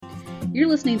You're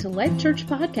listening to Life Church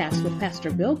Podcast with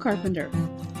Pastor Bill Carpenter.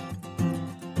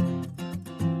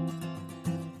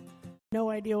 No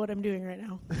idea what I'm doing right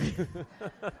now.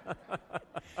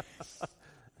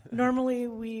 Normally,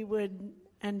 we would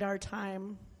end our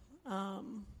time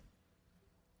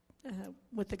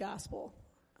with the gospel,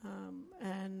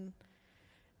 and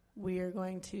we are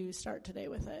going to start today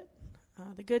with it.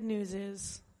 The good news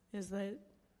is that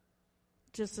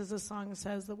just as the song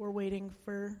says that we're waiting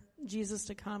for Jesus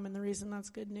to come, and the reason that's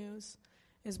good news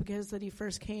is because that he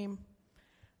first came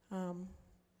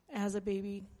as a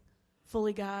baby,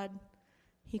 fully God.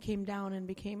 He came down and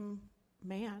became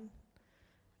man,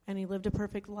 and he lived a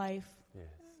perfect life, yes.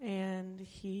 And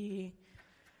he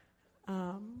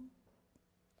then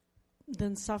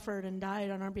suffered and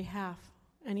died on our behalf,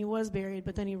 and he was buried,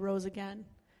 but then he rose again,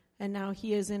 and now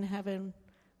he is in heaven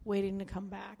waiting to come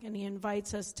back, and he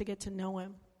invites us to get to know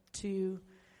him, to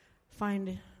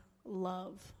find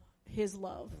love, his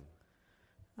love.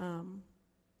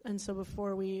 And so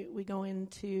before we go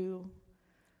into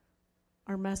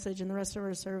our message and the rest of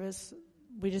our service,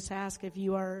 we just ask if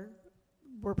we're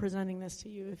presenting this to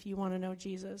you, if you want to know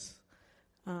Jesus,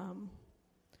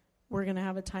 we're going to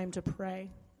have a time to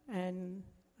pray, and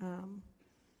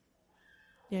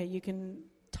you can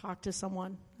talk to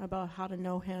someone about how to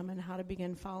know him and how to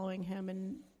begin following him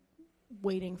and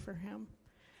waiting for him.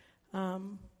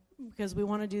 Because we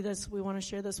want to do this, we want to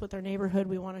share this with our neighborhood,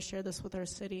 we want to share this with our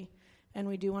city, and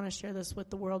we do want to share this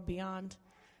with the world beyond.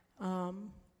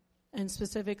 And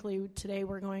specifically today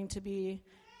we're going to be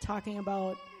talking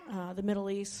about the Middle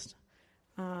East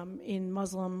in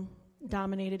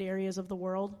Muslim-dominated areas of the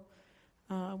world.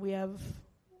 We have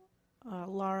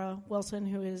Laura Wilson,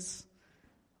 who is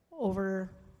over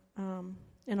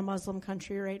in a Muslim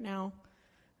country right now.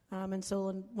 And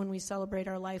so when we celebrate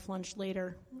our Life Lunch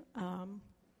later,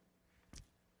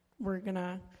 we're going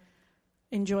to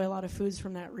enjoy a lot of foods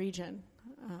from that region.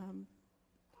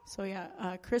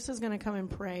 Chris is going to come and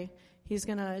pray. He's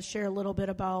going to share a little bit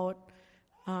about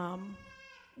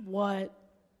what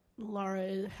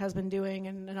Laura has been doing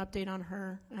and an update on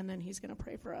her, and then he's going to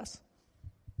pray for us.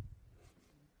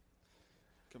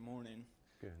 Good morning.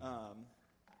 Good. I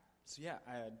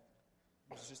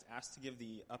was just asked to give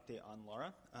the update on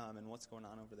Laura and what's going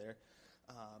on over there.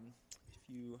 If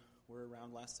you were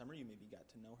around last summer, you maybe got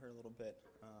to know her a little bit.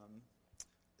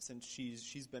 Since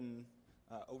she's been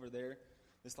over there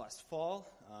this last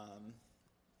fall,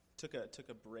 took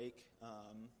a break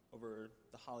over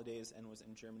the holidays and was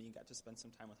in Germany. Got to spend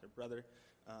some time with her brother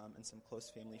and some close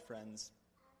family friends.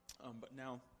 But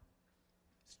now,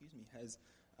 has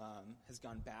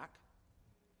gone back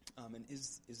and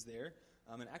is there.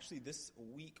 And actually, this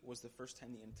week was the first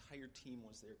time the entire team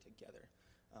was there together.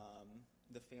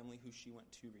 The family who she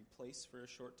went to replace for a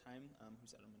short time,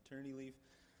 who's out on maternity leave,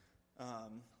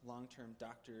 long-term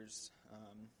doctors,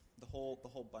 the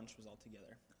whole bunch was all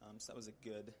together. So that was a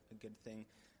good thing.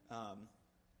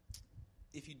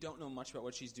 If you don't know much about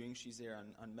what she's doing, she's there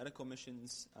on medical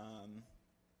missions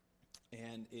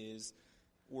and is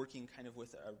working kind of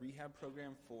with a rehab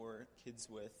program for kids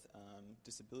with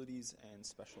disabilities and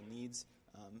special needs,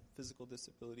 physical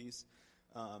disabilities.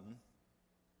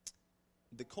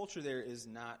 The culture there is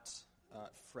not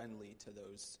friendly to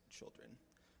those children.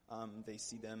 They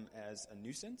see them as a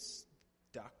nuisance.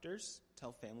 Doctors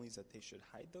tell families that they should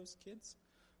hide those kids.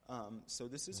 So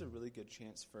this is a really good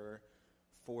chance for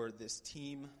this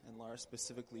team, and Laura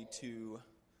specifically, to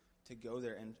go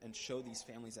there and show these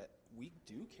families that we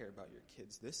do care about your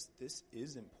kids. This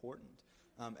is important,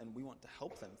 and we want to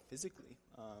help them physically.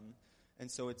 And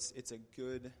so it's a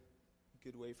good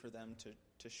way for them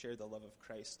to share the love of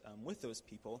Christ with those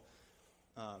people.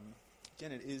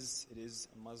 Again, it is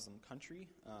a Muslim country.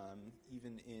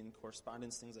 Even in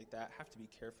correspondence, things like that, have to be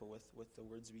careful with the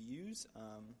words we use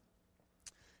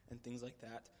and things like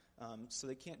that. So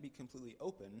they can't be completely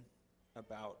open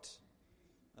about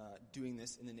doing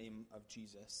this in the name of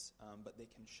Jesus, but they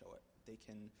can show it. They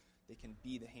can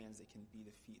be the hands, they can be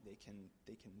the feet, they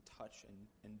can touch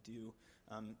and do.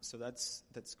 So that's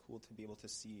cool to be able to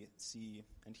see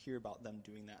and hear about them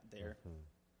doing that there.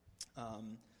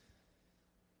 Mm-hmm.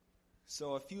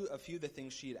 So a few of the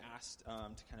things she had asked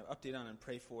to kind of update on and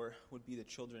pray for would be the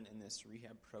children in this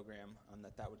rehab program,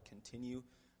 that would continue.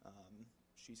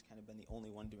 She's kind of been the only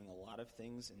one doing a lot of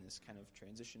things in this kind of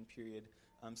transition period.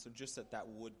 So just that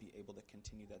would be able to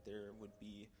continue, that there would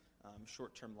be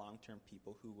short-term, long-term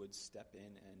people who would step in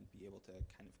and be able to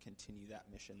kind of continue that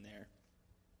mission there.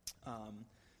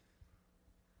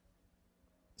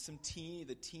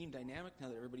 The team dynamic, now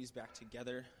that everybody's back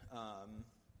together,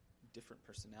 different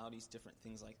personalities, different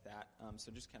things like that.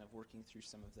 So just kind of working through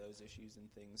some of those issues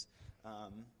and things,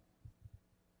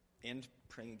 and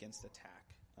praying against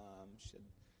attack. She had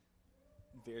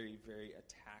very, very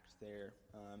attacked there,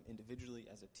 individually,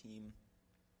 as a team.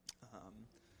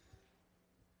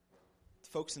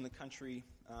 Folks in the country,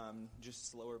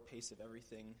 just slower pace of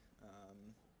everything.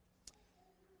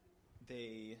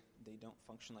 They don't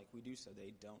function like we do, so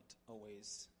they don't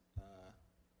always,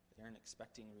 they aren't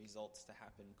expecting results to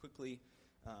happen quickly,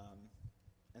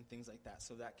 and things like that.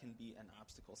 So that can be an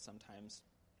obstacle sometimes,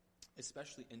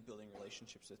 especially in building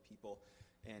relationships with people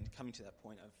and coming to that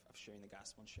point of sharing the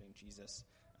gospel and sharing Jesus.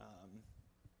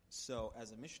 So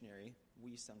as a missionary,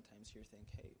 we sometimes think,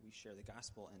 hey, we share the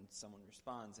gospel and someone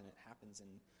responds and it happens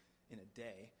in a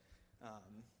day,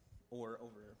 or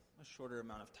over a shorter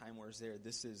amount of time. Whereas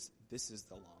this is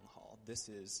the long haul. This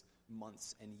is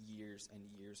months and years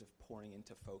of pouring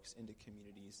into folks, into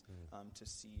communities, to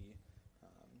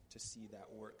see that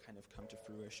work kind of come to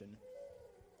fruition.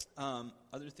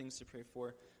 Other things to pray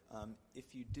for.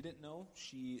 If you didn't know,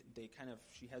 she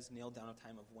has nailed down a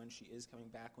time of when she is coming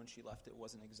back. When she left, it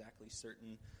wasn't exactly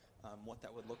certain what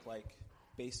that would look like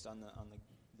based on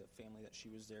the family that she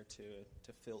was there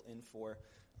to fill in for.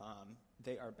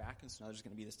 They are back, and so now there's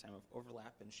going to be this time of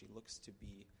overlap, and she looks to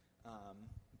be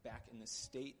back in the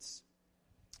States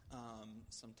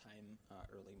sometime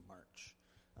early March.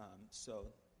 So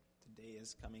the day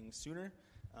is coming sooner.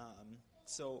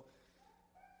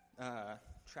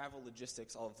 Travel,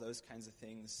 logistics, all of those kinds of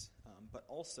things, but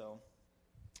also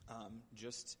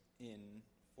just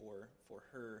for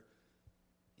her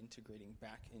integrating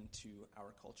back into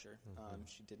our culture.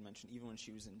 She did mention even when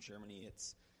she was in Germany,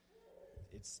 it's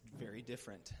very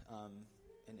different.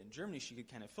 And in Germany, she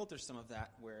could kind of filter some of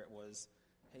that where it was,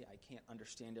 hey, I can't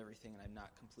understand everything and I'm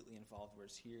not completely involved,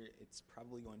 whereas here it's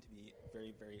probably going to be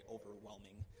very, very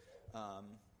overwhelming.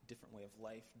 Different way of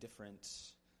life,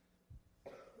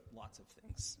 lots of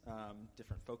things,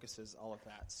 different focuses, all of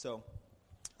that. So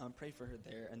pray for her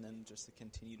there, and then just the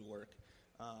continued work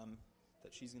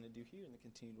that she's going to do here and the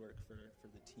continued work for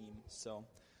the team. So,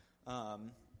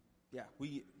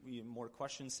 we have more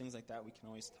questions, things like that. We can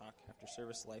always talk after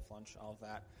service, life lunch, all of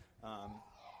that.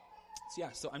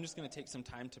 So I'm just going to take some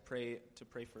time to pray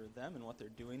for them and what they're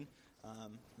doing,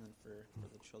 and then for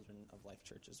the children of Life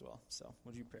Church as well. So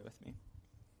would you pray with me?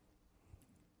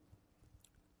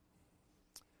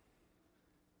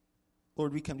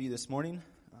 Lord, we come to you this morning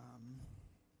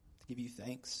to give you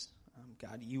thanks.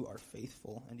 God, you are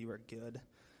faithful and you are good.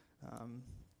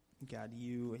 God,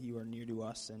 you are near to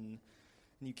us, and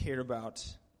you care about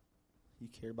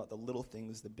the little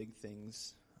things, the big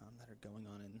things that are going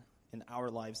on in our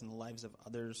lives and the lives of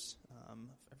others, of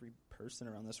every person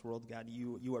around this world. God,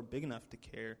 you are big enough to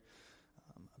care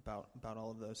about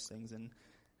all of those things. And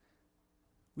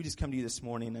we just come to you this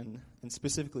morning and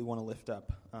specifically want to lift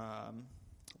up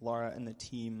Laura and the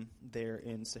team there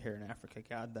in Saharan Africa,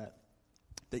 God,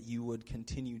 that you would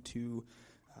continue to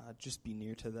just be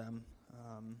near to them,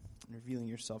 and revealing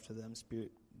yourself to them.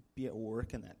 Spirit, be at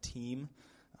work in that team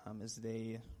as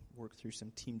they work through some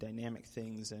team dynamic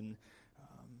things, and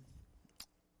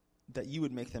that you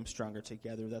would make them stronger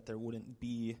together, that there wouldn't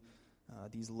be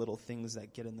these little things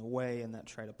that get in the way and that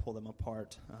try to pull them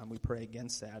apart. We pray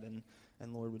against that, and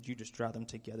Lord, would you just draw them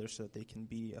together so that they can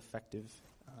be effective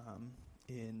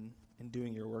in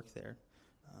doing your work there,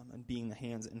 and being the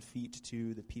hands and feet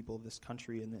to the people of this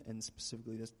country and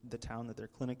specifically the town that their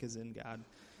clinic is in, God.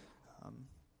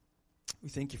 We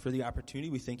thank you for the opportunity.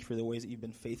 We thank you for the ways that you've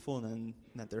been faithful, and then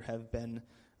that there have been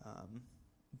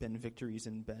victories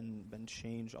and been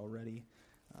change already.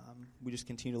 We just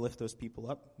continue to lift those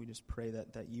people up. We just pray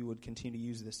that you would continue to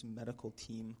use this medical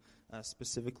team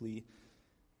specifically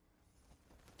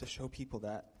to show people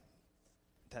that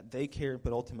they care,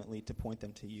 but ultimately to point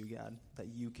them to you, God, that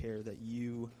you care, that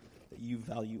you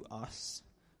value us,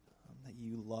 that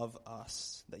you love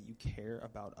us, that you care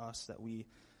about us, that we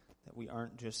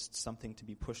aren't just something to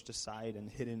be pushed aside and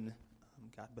hidden,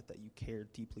 God, but that you care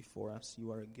deeply for us.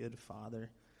 You are a good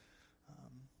Father.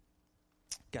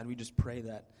 God, we just pray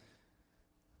that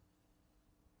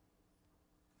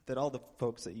all the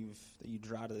folks that you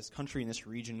draw to this country and this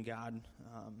region, God,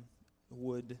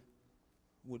 would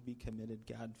be committed,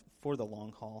 God, for the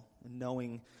long haul, and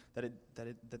knowing that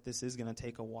this is going to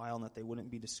take a while, and that they wouldn't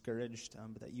be discouraged,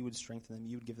 but that you would strengthen them,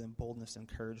 you would give them boldness and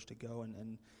courage to go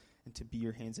and to be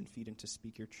your hands and feet and to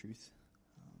speak your truth.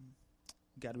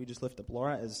 God, we just lift up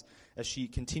Laura as she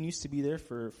continues to be there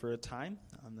for a time,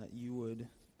 that you would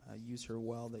use her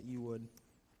well, that you would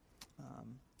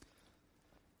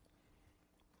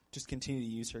just continue to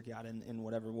use her, God, in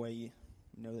whatever way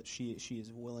know that she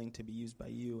is willing to be used by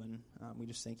you, and we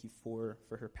just thank you for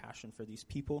her passion for these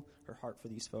people, her heart for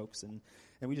these folks, and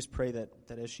we just pray that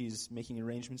as she's making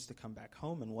arrangements to come back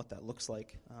home and what that looks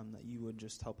like, that you would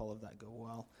just help all of that go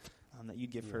well, that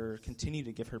you'd continue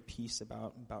to give her peace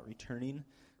about returning,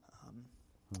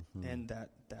 and that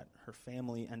her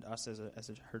family and us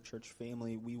as her church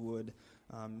family, we would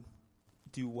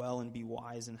do well and be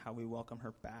wise in how we welcome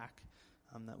her back,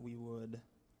 that we would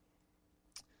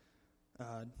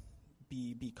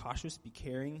be cautious, be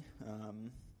caring,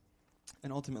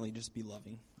 and ultimately just be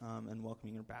loving, and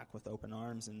welcoming her back with open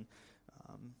arms. And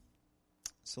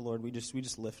so, Lord, we just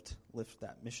lift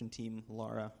that mission team,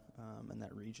 Laura, and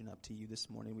that region up to you this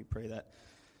morning. We pray that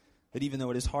even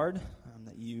though it is hard,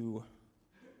 that you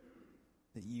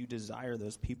desire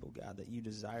those people, God, that you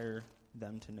desire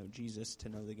them to know Jesus, to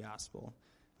know the gospel,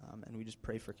 and we just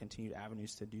pray for continued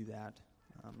avenues to do that.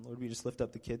 Lord, we just lift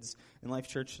up the kids in Life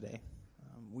Church today.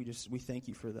 We thank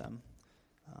you for them,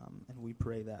 and we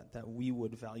pray that we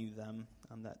would value them,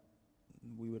 that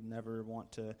we would never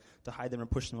want to hide them or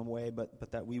push them away,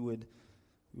 but that we would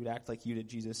act like you did,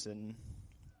 Jesus, and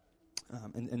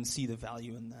see the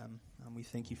value in them. We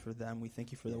thank you for them. We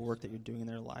thank you for the work that you're doing in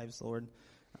their lives, Lord.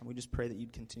 We just pray that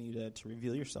you'd continue to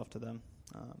reveal yourself to them,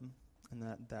 and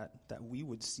that we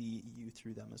would see you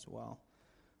through them as well.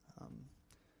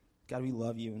 God, we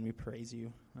love you and we praise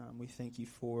you. We thank you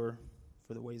for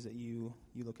the ways that you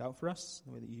look out for us,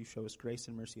 the way that you show us grace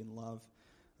and mercy and love.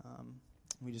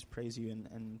 We just praise you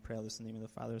and pray all this in the name of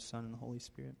the Father, Son, and the Holy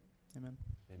Spirit. Amen.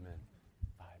 Amen.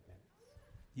 5 minutes.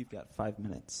 You've got 5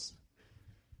 minutes.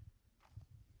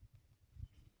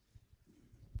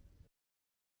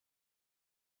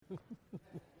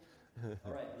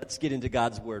 All right, let's get into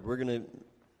God's Word.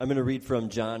 I'm going to read from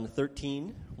John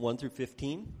 13, 1 through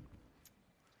 15.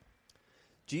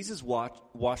 Jesus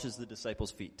washes the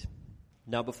disciples' feet.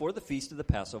 Now before the feast of the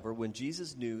Passover, when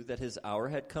Jesus knew that his hour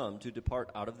had come to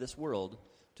depart out of this world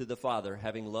to the Father,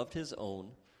 having loved his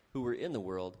own who were in the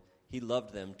world, he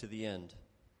loved them to the end.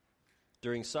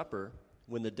 During supper,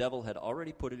 when the devil had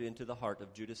already put it into the heart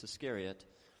of Judas Iscariot,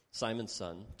 Simon's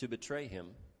son, to betray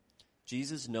him,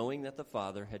 Jesus, knowing that the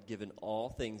Father had given all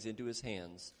things into his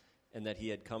hands, and that he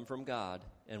had come from God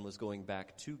and was going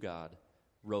back to God,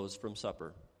 rose from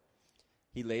supper.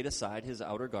 He laid aside his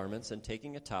outer garments, and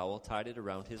taking a towel, tied it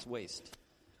around his waist.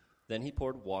 Then he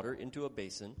poured water into a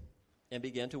basin and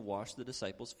began to wash the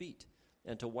disciples' feet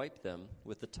and to wipe them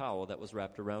with the towel that was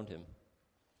wrapped around him.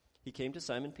 He came to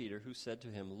Simon Peter, who said to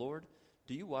him, "Lord,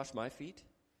 do you wash my feet?"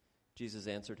 Jesus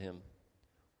answered him,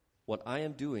 "What I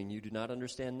am doing you do not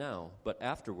understand now, but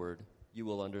afterward you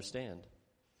will understand."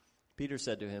 Peter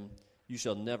said to him, "You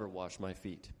shall never wash my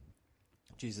feet."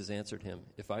 Jesus answered him,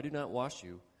 "If I do not wash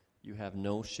you, you have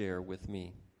no share with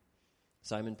me."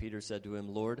 Simon Peter said to him,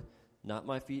 "Lord, not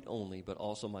my feet only, but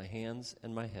also my hands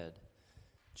and my head."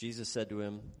 Jesus said to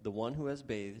him, "The one who has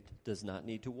bathed does not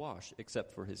need to wash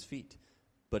except for his feet,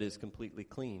 but is completely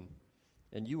clean.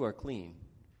 And you are clean,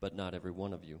 but not every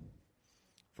one of you."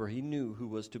 For he knew who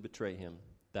was to betray him.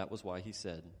 That was why he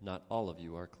said, "Not all of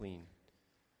you are clean."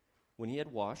 When he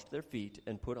had washed their feet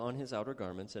and put on his outer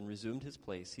garments and resumed his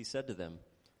place, he said to them,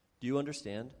 "Do you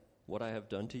understand what I have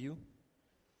done to you?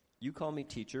 You call me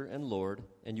teacher and Lord,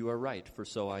 and you are right, for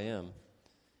so I am.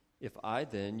 If I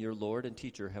then, your Lord and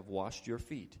teacher, have washed your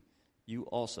feet, you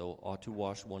also ought to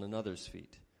wash one another's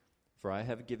feet. For I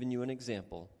have given you an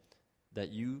example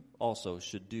that you also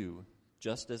should do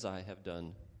just as I have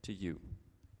done to you."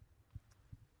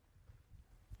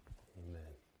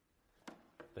 Amen.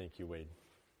 Thank you, Wade.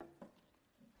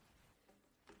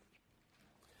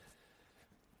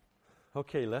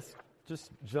 Okay, let's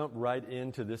just jump right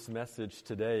into this message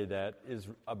today that is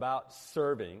about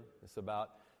serving. It's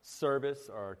about service,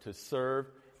 or to serve.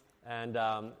 And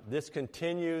this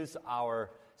continues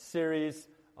our series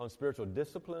on spiritual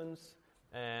disciplines.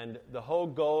 And the whole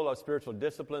goal of spiritual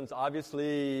disciplines,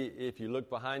 obviously, if you look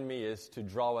behind me, is to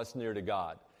draw us near to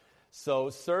God. So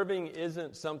serving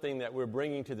isn't something that we're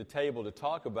bringing to the table to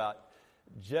talk about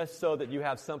just so that you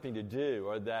have something to do,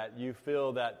 or that you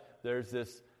feel that there's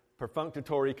this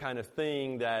perfunctory kind of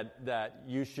thing that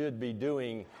you should be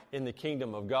doing in the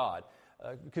kingdom of God.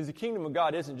 Because the kingdom of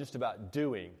God isn't just about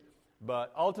doing,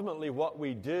 but ultimately what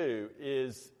we do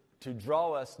is to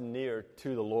draw us near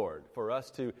to the Lord, for us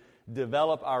to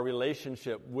develop our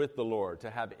relationship with the Lord, to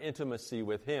have intimacy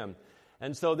with Him.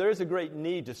 And so there's a great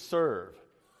need to serve.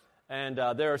 And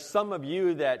there are some of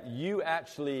you that you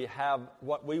actually have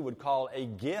what we would call a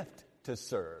gift to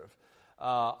serve.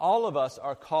 All of us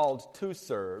are called to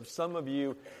serve. Some of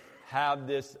you have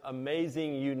this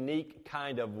amazing, unique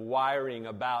kind of wiring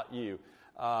about you.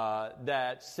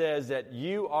 that says that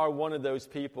you are one of those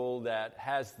people that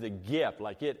has the gift,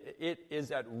 like it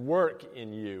is at work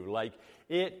in you, like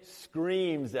it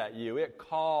screams at you, it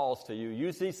calls to you.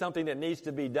 You see something that needs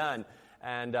to be done,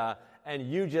 and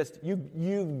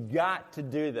you got to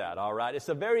do that, all right? It's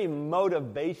a very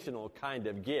motivational kind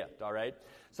of gift, all right?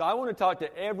 So I want to talk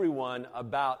to everyone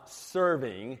about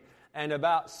serving, and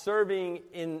about serving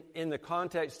in the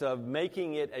context of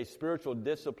making it a spiritual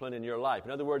discipline in your life.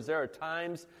 In other words, there are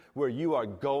times where you are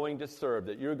going to serve,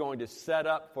 that you're going to set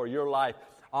up for your life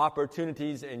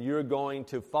opportunities and you're going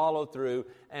to follow through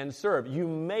and serve. You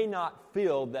may not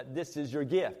feel that this is your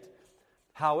gift.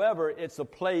 However, it's a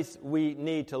place we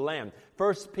need to land.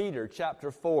 1 Peter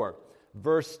chapter 4,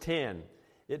 verse 10.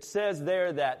 It says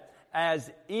there that as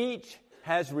each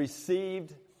has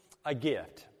received a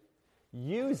gift,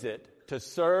 use it to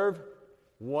serve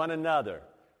one another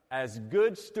as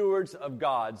good stewards of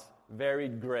God's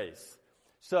varied grace.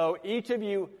 So each of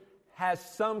you has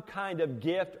some kind of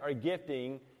gift or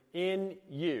gifting in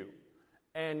you.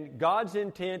 And God's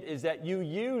intent is that you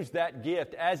use that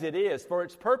gift as it is for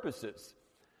its purposes,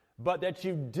 but that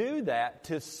you do that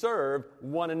to serve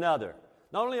one another.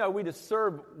 Not only are we to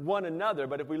serve one another,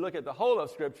 but if we look at the whole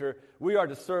of Scripture, we are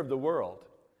to serve the world.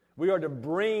 We are to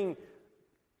bring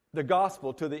the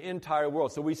gospel to the entire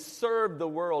world. So we serve the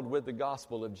world with the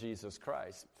gospel of Jesus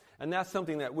Christ. And that's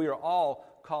something that we are all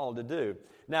called to do.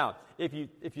 Now, if you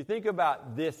think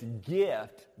about this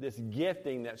gift, this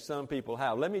gifting that some people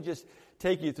have, let me just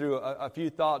take you through a few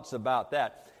thoughts about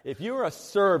that. If you're a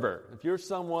server, if you're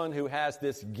someone who has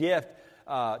this gift,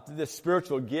 this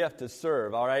spiritual gift to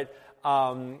serve, all right,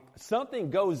 something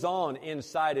goes on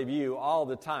inside of you all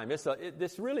the time.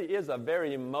 This really is a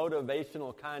very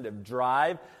motivational kind of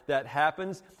drive that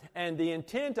happens. And the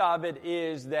intent of it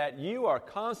is that you are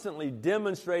constantly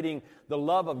demonstrating the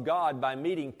love of God by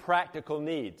meeting practical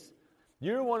needs.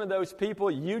 You're one of those people,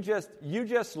 you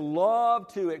just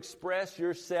love to express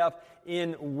yourself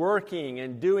in working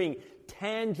and doing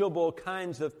tangible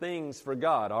kinds of things for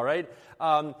God, all right?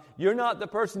 You're not the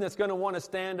person that's going to want to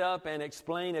stand up and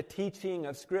explain a teaching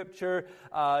of Scripture.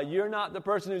 You're not the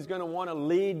person who's going to want to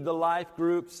lead the life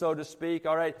group, so to speak,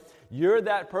 all right? You're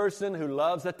that person who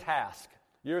loves a task.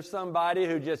 You're somebody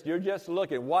who you're just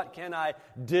looking, what can I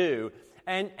do?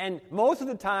 And most of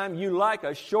the time, you like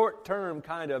a short-term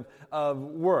kind of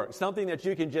work, something that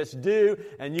you can just do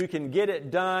and you can get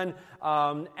it done,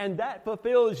 and that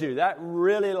fulfills you. That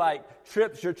really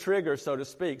trips your trigger, so to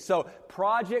speak. So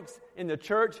projects in the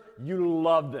church, you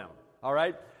love them, all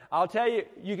right? I'll tell you,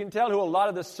 you can tell who a lot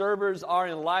of the servers are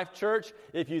in Life Church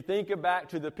if you think back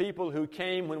to the people who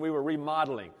came when we were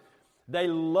remodeling. They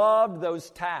loved those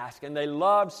tasks, and they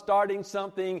loved starting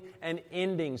something and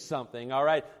ending something, all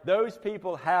right? Those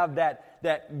people have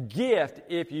that gift,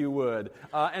 if you would.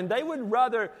 And they would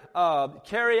rather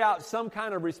carry out some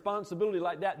kind of responsibility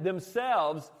like that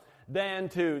themselves than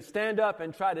to stand up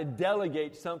and try to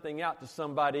delegate something out to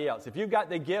somebody else. If you've got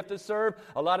the gift to serve,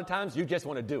 a lot of times you just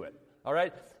want to do it. All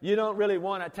right? You don't really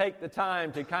want to take the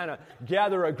time to kind of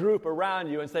gather a group around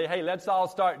you and say, hey, let's all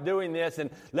start doing this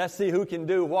and let's see who can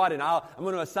do what, and I'm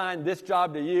going to assign this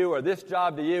job to you or this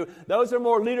job to you. Those are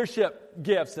more leadership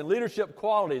gifts and leadership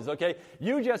qualities, okay?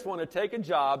 You just want to take a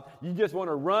job, you just want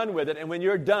to run with it, and when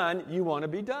you're done, you want to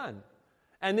be done.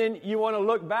 And then you want to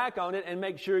look back on it and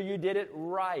make sure you did it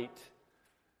right.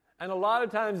 And a lot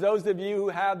of times, those of you who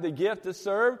have the gift to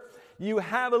serve, you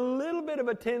have a little bit of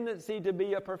a tendency to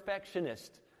be a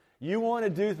perfectionist. You want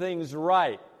to do things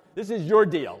right. This is your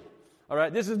deal. All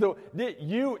right? This is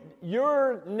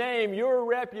your name, your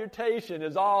reputation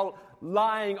is all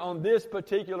lying on this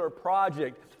particular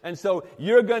project. And so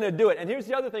you're going to do it. And here's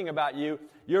the other thing about you.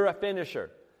 You're a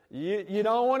finisher. You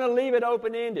don't want to leave it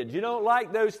open-ended. You don't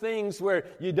like those things where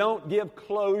you don't give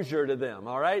closure to them.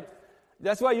 All right?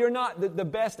 That's why you're not the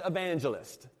best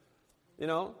evangelist. You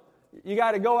know? You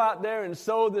got to go out there and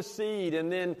sow the seed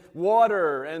and then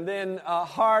water and then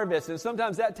harvest. And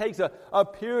sometimes that takes a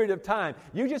period of time.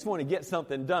 You just want to get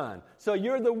something done. So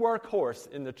you're the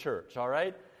workhorse in the church, all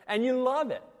right? And you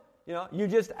love it. You know, you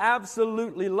just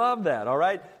absolutely love that, all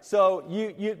right? So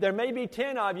there may be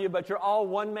 10 of you, but you're all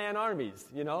one-man armies,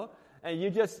 you know? And you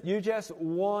just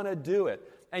want to do it.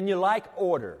 And you like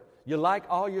order. You like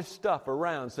all your stuff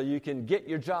around so you can get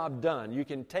your job done. You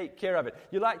can take care of it.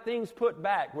 You like things put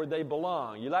back where they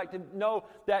belong. You like to know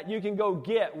that you can go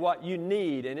get what you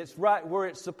need and it's right where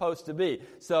it's supposed to be.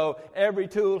 So every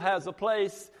tool has a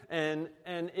place and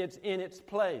it's in its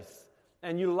place.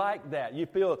 And you like that. You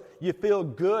feel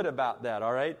good about that,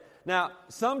 all right? Now,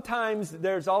 sometimes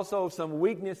there's also some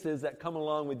weaknesses that come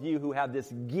along with you who have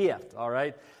this gift, all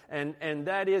right? And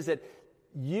that is that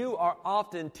you are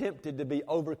often tempted to be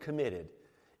overcommitted.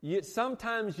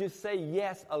 Sometimes you say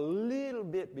yes a little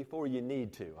bit before you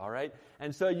need to, all right?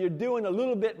 And so you're doing a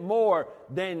little bit more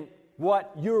than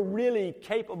what you're really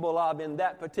capable of in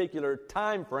that particular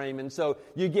time frame, and so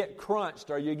you get crunched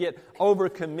or you get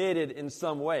overcommitted in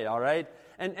some way, all right?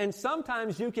 And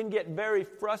sometimes you can get very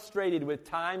frustrated with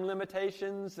time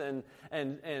limitations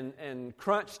and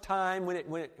crunch time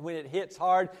when it hits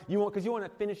hard. Because you want to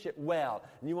finish it well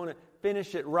and you want to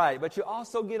finish it right. But you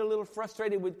also get a little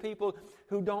frustrated with people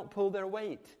who don't pull their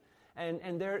weight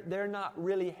and they're not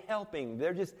really helping.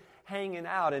 They're just hanging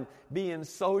out and being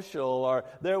social, or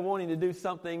they're wanting to do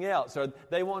something else, or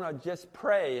they want to just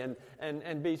pray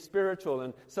and be spiritual.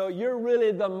 And so you're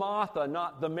really the Martha,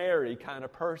 not the Mary kind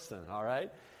of person, all right?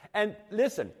 And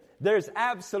listen, there's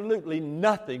absolutely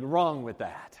nothing wrong with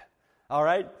that, all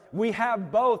right? We have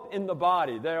both in the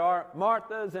body. There are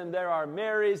Marthas and there are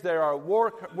Marys. There are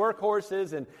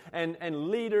workhorses and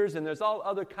leaders, and there's all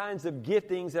other kinds of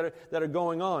giftings that are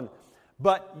going on.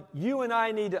 But you and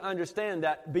I need to understand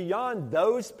that beyond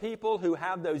those people who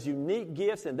have those unique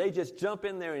gifts and they just jump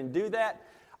in there and do that,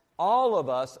 all of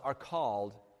us are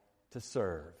called to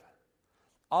serve.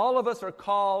 All of us are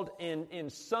called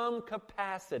in some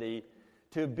capacity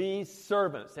to be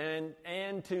servants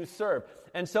and to serve.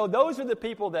 And so those are the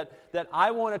people that I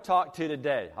want to talk to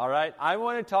today, all right? I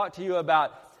want to talk to you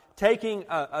about taking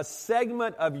a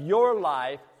segment of your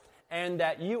life and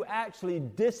that you actually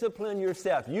discipline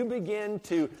yourself. You begin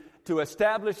to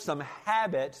establish some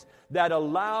habits that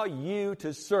allow you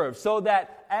to serve, so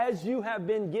that as you have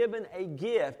been given a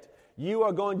gift, you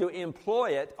are going to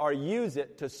employ it or use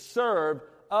it to serve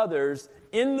others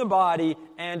in the body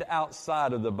and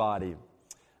outside of the body.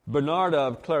 Bernard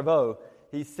of Clairvaux,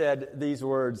 he said these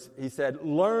words. He said,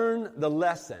 "Learn the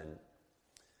lesson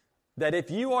that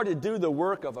if you are to do the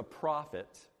work of a prophet,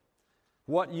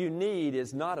 what you need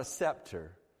is not a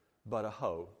scepter, but a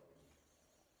hoe."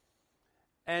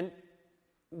 And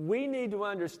we need to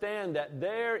understand that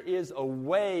there is a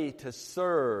way to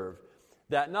serve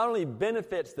that not only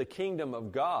benefits the kingdom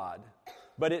of God,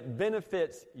 but it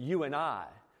benefits you and I.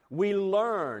 We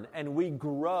learn and we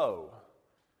grow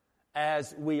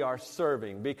as we are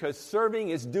serving, because serving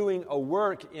is doing a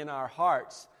work in our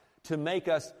hearts to make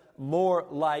us more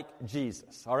like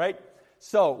Jesus, all right?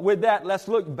 So, with that, let's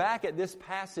look back at this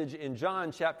passage in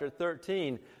John chapter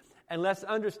 13, and let's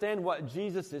understand what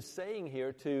Jesus is saying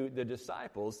here to the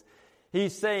disciples.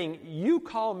 He's saying, you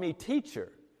call me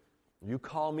teacher, you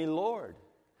call me Lord.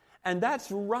 And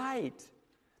that's right.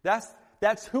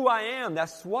 That's who I am.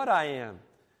 That's what I am.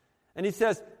 And he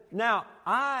says, now,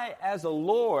 I as a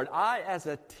Lord, I as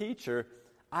a teacher,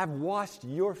 I've washed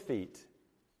your feet.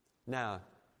 Now,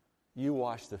 you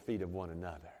wash the feet of one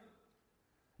another.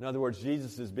 In other words,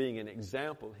 Jesus is being an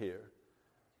example here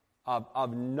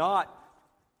of not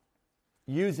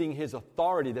using his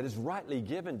authority that is rightly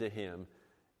given to him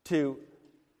to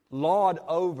lord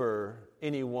over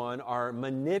anyone or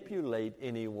manipulate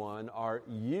anyone or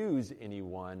use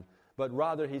anyone, but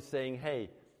rather he's saying, hey,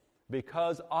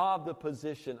 because of the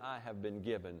position I have been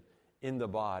given in the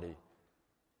body,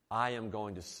 I am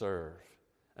going to serve,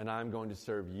 and I'm going to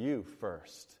serve you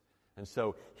first. And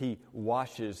so he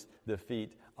washes the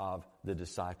feet of the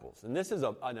disciples. And this is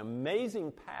an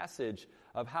amazing passage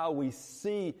of how we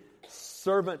see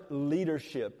servant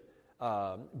leadership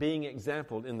being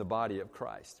exampled in the body of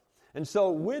Christ. And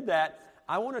so with that,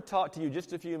 I want to talk to you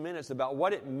just a few minutes about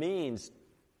what it means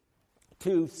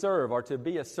to serve or to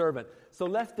be a servant. So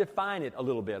let's define it a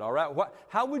little bit, all right?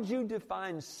 How would you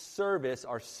define service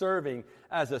or serving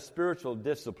as a spiritual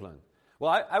discipline?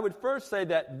 Well, I would first say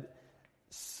that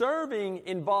serving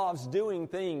involves doing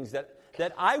things that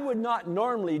I would not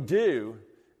normally do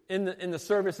in the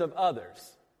service of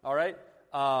others, all right?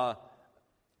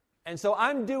 And so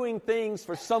I'm doing things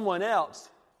for someone else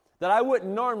that I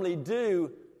wouldn't normally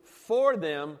do for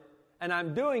them, and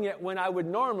I'm doing it when I would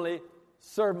normally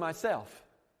serve myself.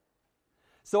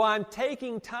 So I'm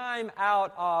taking time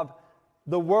out of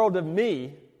the world of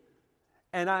me,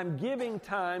 and I'm giving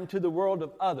time to the world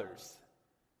of others.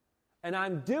 And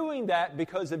I'm doing that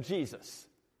because of Jesus.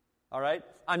 All right?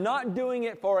 I'm not doing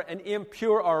it for an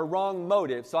impure or a wrong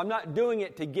motive, so I'm not doing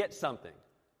it to get something.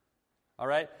 All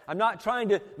right? I'm not trying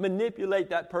to manipulate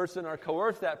that person or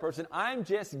coerce that person. I'm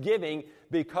just giving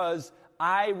because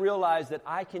I realize that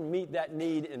I can meet that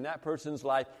need in that person's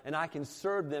life, and I can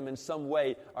serve them in some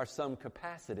way or some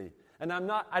capacity. And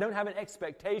I don't have an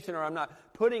expectation, or I'm not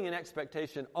putting an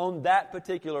expectation on that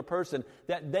particular person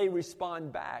that they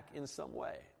respond back in some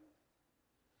way.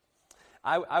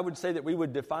 I would say that we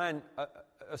would define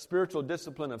a spiritual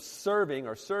discipline of serving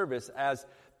or service as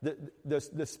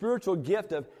the spiritual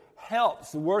gift of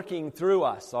helps working through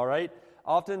us, all right?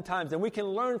 Oftentimes, and we can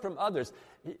learn from others.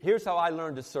 Here's how I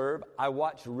learned to serve. I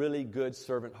watch really good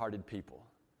servant-hearted people.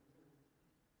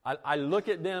 I look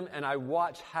at them and I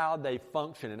watch how they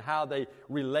function and how they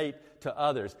relate to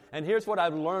others. And here's what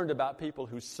I've learned about people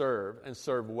who serve and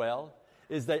serve well,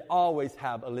 is they always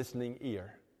have a listening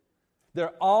ear.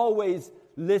 They're always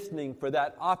listening for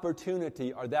that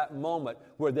opportunity or that moment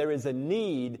where there is a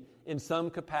need in some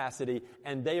capacity,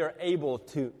 and they are able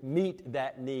to meet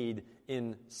that need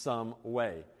in some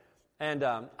way. And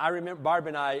I remember Barb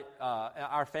and I,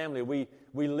 our family, we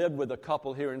lived with a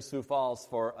couple here in Sioux Falls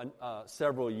for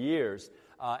several years.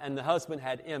 And the husband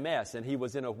had MS, and he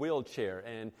was in a wheelchair.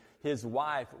 And his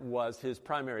wife was his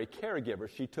primary caregiver.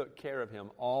 She took care of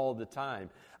him all the time.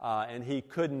 And he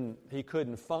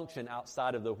couldn't function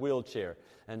outside of the wheelchair.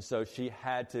 And so she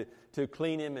had to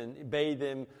clean him and bathe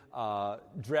him,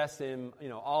 dress him,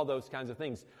 all those kinds of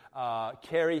things.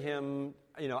 Carry him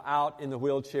out in the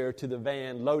wheelchair to the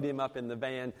van, load him up in the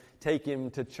van, take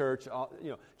him to church,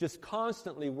 just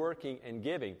constantly working and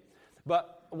giving.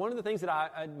 But one of the things that I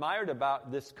admired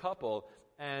about this couple,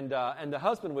 and the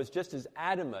husband was just as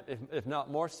adamant, if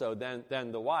not more so,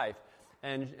 than the wife,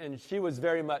 and she was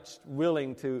very much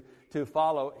willing to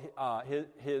follow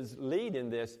his lead in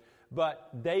this, but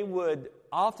they would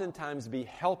oftentimes be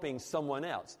helping someone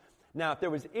else. Now, if there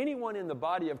was anyone in the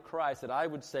body of Christ that I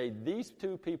would say these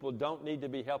two people don't need to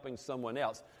be helping someone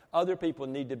else, other people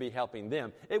need to be helping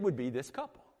them, it would be this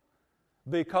couple,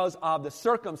 because of the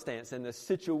circumstance and the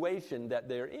situation that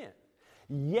they're in.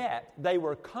 Yet, they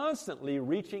were constantly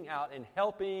reaching out and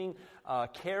helping,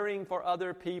 caring for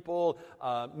other people,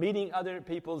 meeting other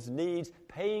people's needs,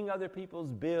 paying other people's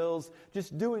bills,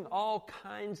 just doing all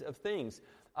kinds of things.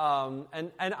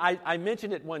 And I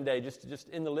mentioned it one day, just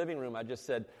in the living room. I just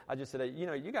said,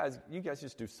 you guys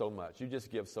just do so much. You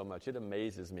just give so much. It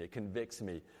amazes me. It convicts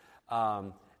me.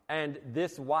 And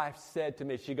this wife said to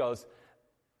me, she goes,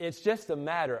 it's just a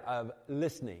matter of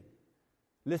listening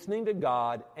to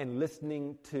God and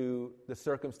listening to the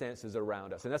circumstances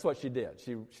around us. And that's what she did.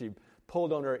 She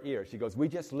pulled on her ear. She goes, we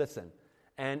just listen.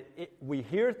 And we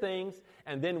hear things,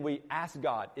 and then we ask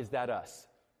God, is that us?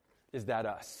 Is that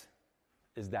us?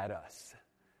 Is that us?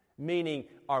 Meaning,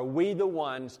 are we the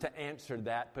ones to answer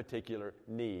that particular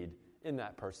need in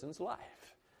that person's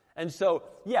life? And so,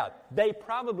 yeah, they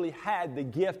probably had the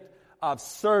gift of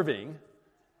serving,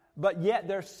 but yet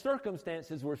their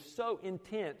circumstances were so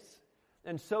intense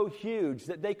and so huge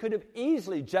that they could have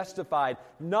easily justified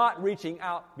not reaching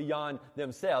out beyond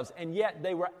themselves, and yet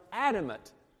they were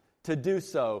adamant to do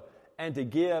so and to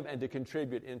give and to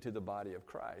contribute into the body of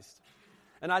Christ.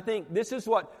 And I think this is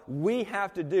what we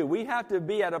have to do. We have to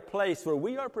be at a place where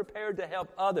we are prepared to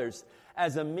help others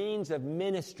as a means of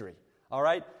ministry, all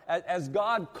right? As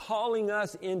God calling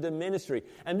us into ministry.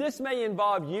 And this may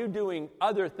involve you doing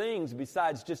other things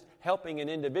besides just helping an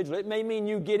individual. It may mean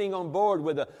you getting on board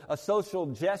with a social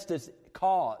justice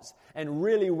cause and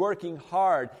really working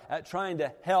hard at trying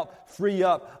to help free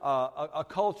up a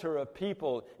culture of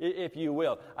people, if you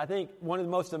will. I think one of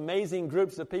the most amazing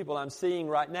groups of people I'm seeing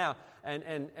right now,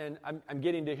 and I'm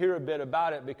getting to hear a bit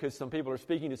about it because some people are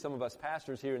speaking to some of us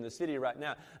pastors here in the city right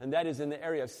now, and that is in the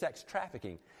area of sex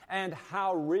trafficking and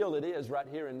how real it is right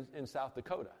here in South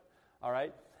Dakota, all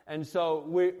right? And so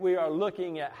we are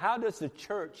looking at how does the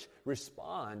church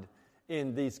respond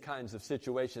in these kinds of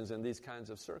situations and these kinds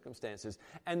of circumstances.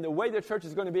 And the way the church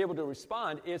is going to be able to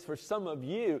respond is for some of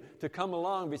you to come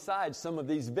along beside some of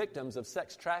these victims of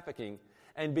sex trafficking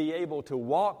and be able to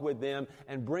walk with them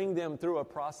and bring them through a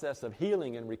process of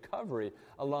healing and recovery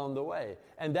along the way.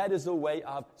 And that is a way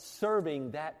of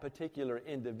serving that particular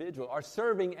individual or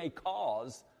serving a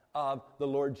cause of the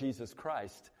Lord Jesus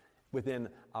Christ within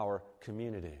our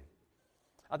community.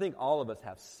 I think all of us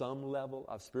have some level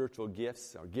of spiritual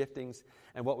gifts or giftings,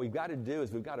 and what we've got to do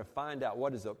is we've got to find out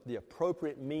what is the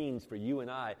appropriate means for you and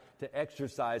I to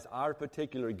exercise our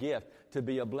particular gift to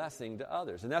be a blessing to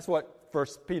others. And that's what 1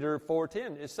 Peter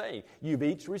 4:10 is saying. You've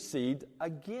each received a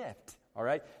gift, all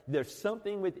right? There's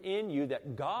something within you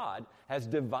that God has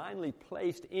divinely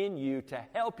placed in you to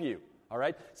help you, all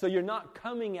right? So you're not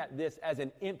coming at this as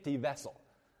an empty vessel,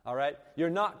 all right? You're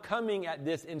not coming at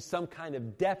this in some kind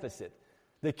of deficit.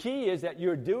 The key is that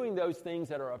you're doing those things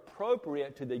that are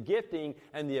appropriate to the gifting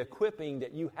and the equipping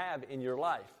that you have in your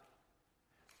life.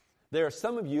 There are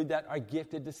some of you that are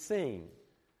gifted to sing,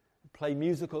 play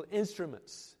musical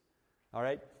instruments, all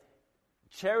right?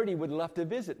 Charity would love to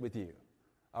visit with you,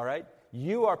 all right?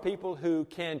 You are people who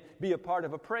can be a part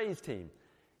of a praise team.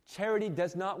 Charity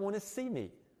does not want to see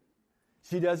me.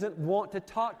 She doesn't want to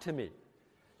talk to me.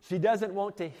 She doesn't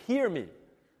want to hear me,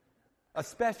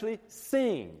 especially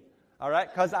sing, all right,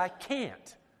 because I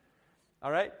can't,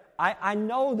 all right? I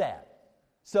know that.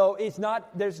 So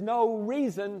there's no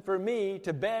reason for me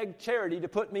to beg Charity to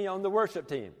put me on the worship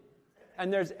team.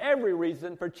 And there's every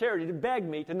reason for Charity to beg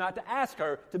me not to ask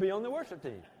her to be on the worship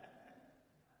team.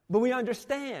 But we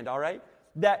understand, all right,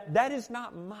 that is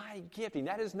not my gifting.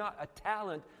 That is not a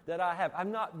talent that I have. I've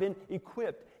not been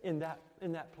equipped in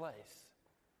that place.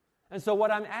 And so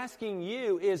what I'm asking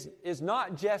you is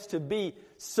not just to be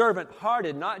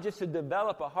servant-hearted, not just to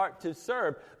develop a heart to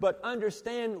serve, but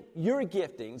understand your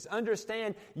giftings,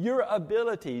 understand your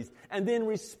abilities, and then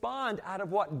respond out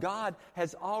of what God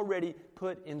has already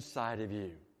put inside of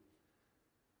you.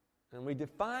 And we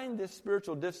define this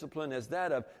spiritual discipline as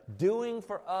that of doing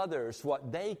for others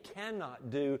what they cannot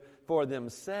do for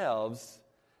themselves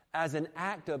as an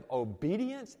act of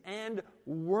obedience and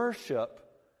worship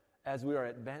as we are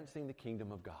advancing the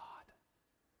kingdom of God.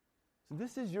 So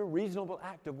this is your reasonable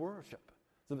act of worship.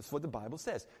 So that's what the Bible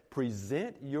says.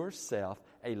 Present yourself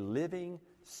a living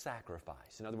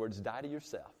sacrifice. In other words, die to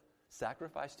yourself.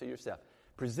 Sacrifice to yourself.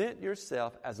 Present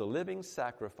yourself as a living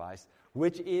sacrifice,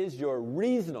 which is your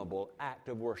reasonable act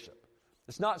of worship.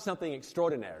 It's not something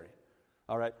extraordinary.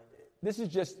 All right? This is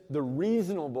just the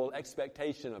reasonable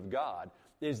expectation of God,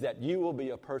 is that you will be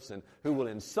a person who will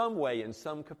in some way, in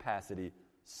some capacity,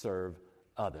 serve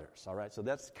others. All right? So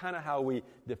that's kind of how we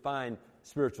define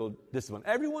spiritual discipline.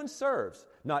 Everyone serves.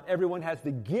 Not everyone has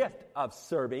the gift of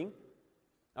serving.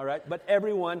 All right? But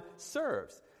everyone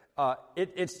serves.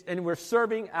 And we're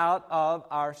serving out of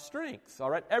our strengths. All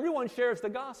right? Everyone shares the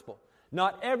gospel.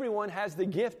 Not everyone has the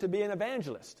gift to be an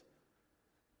evangelist.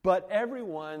 But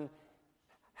everyone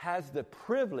has the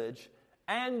privilege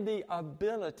and the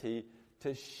ability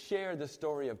to share the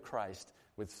story of Christ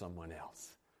with someone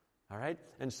else. All right?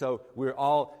 And so we're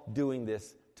all doing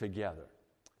this together.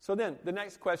 So then, the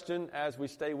next question as we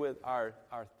stay with our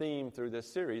theme through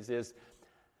this series is,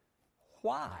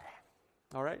 why?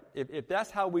 All right? If that's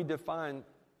how we define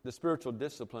the spiritual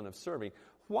discipline of serving,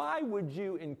 why would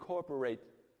you incorporate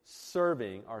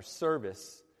serving or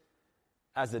service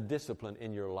as a discipline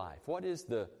in your life? What is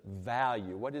the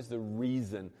value? What is the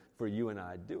reason for you and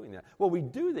I doing that? Well, we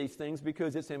do these things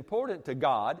because it's important to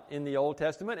God in the Old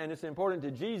Testament, and it's important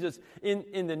to Jesus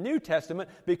in the New Testament,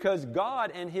 because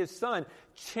God and His Son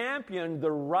championed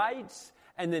the rights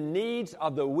and the needs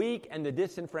of the weak and the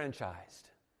disenfranchised.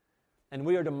 And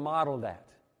we are to model that.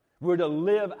 We're to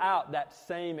live out that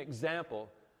same example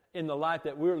in the life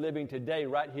that we're living today,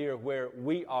 right here where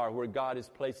we are, where God is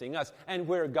placing us, and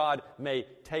where God may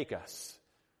take us.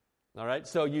 All right?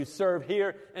 So you serve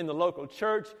here in the local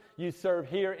church. You serve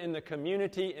here in the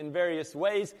community in various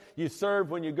ways. You serve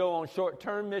when you go on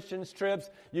short-term missions trips.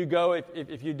 You go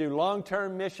if you do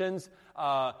long-term missions.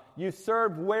 You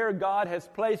serve where God has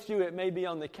placed you. It may be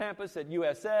on the campus at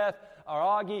USF or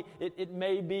Augie. It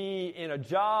may be in a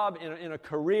job, in a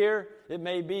career. It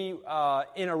may be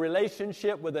in a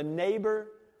relationship with a neighbor.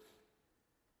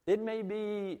 It may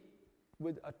be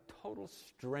with a total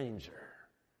stranger.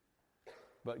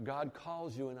 But God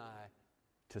calls you and I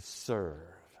to serve.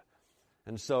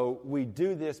 And so we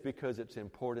do this because it's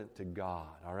important to God,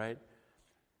 all right?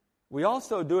 We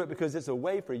also do it because it's a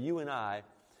way for you and I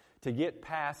to get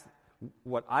past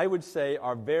what I would say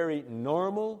are very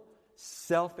normal,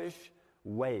 selfish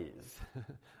ways.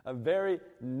 A very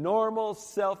normal,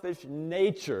 selfish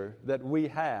nature that we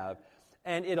have.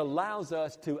 And it allows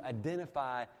us to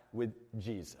identify with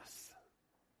Jesus,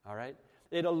 all right?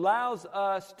 It allows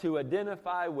us to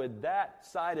identify with that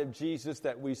side of Jesus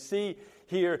that we see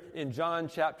here in John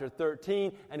chapter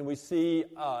 13, and we see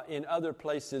in other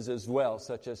places as well,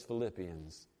 such as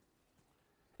Philippians.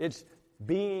 It's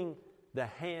being the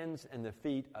hands and the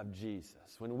feet of Jesus.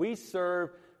 When we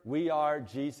serve, we are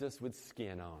Jesus with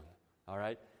skin on. All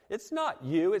right? It's not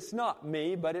you, it's not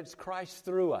me, but it's Christ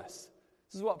through us.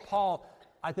 This is what Paul,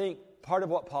 I think, part of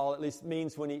what Paul at least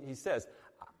means when he says,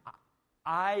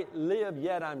 I live,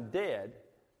 yet I'm dead,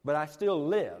 but I still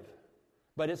live.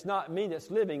 But it's not me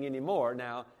that's living anymore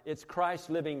now. It's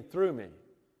Christ living through me.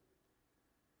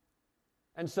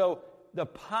 And so the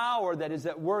power that is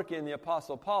at work in the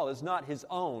Apostle Paul is not his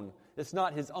own. It's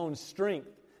not his own strength.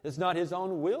 It's not his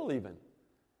own will even.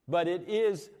 But it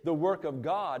is the work of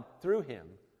God through him.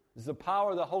 It's the power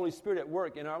of the Holy Spirit at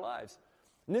work in our lives.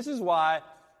 And this is why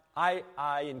I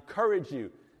encourage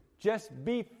you, just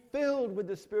be filled with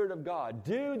the Spirit of God.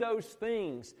 Do those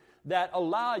things that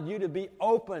allow you to be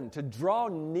open, to draw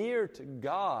near to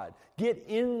God. Get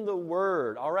in the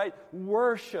Word, all right?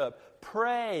 Worship,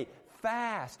 pray,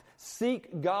 fast,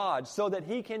 seek God so that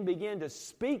He can begin to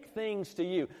speak things to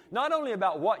you, not only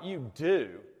about what you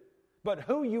do, but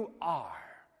who you are.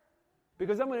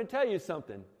 Because I'm going to tell you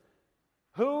something.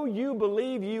 Who you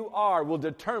believe you are will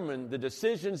determine the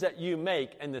decisions that you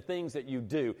make and the things that you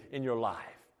do in your life.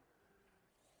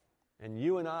 And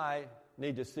you and I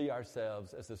need to see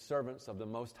ourselves as the servants of the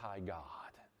Most High God.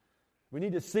 We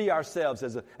need to see ourselves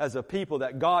as a people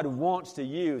that God wants to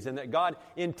use and that God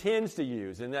intends to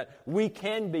use, and that we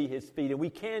can be His feet and we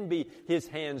can be His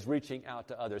hands reaching out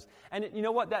to others. And you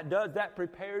know what that does? That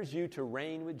prepares you to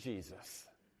reign with Jesus.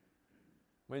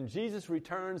 When Jesus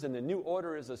returns and the new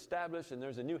order is established and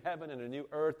there's a new heaven and a new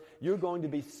earth, you're going to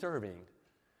be serving.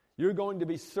 You're going to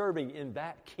be serving in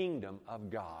that kingdom of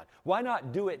God. Why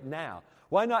not do it now?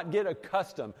 Why not get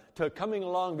accustomed to coming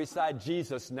along beside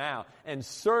Jesus now and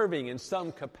serving in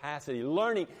some capacity,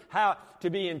 learning how to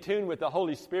be in tune with the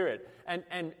Holy Spirit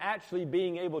and actually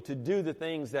being able to do the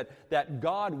things that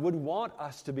God would want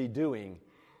us to be doing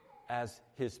as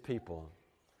His people.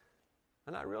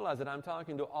 And I realize that I'm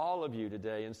talking to all of you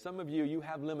today, and some of you, you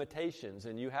have limitations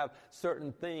and you have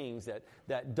certain things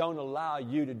that don't allow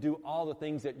you to do all the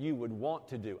things that you would want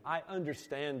to do. I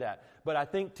understand that. But I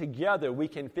think together we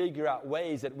can figure out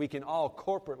ways that we can all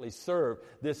corporately serve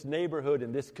this neighborhood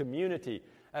and this community,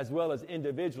 as well as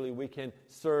individually we can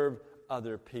serve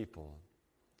other people.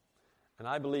 And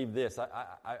I believe this.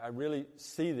 I really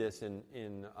see this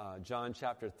in John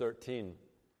chapter 13.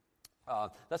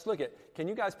 Let's look at, can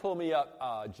you guys pull me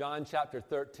up John chapter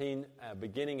 13,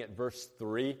 beginning at verse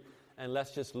 3, and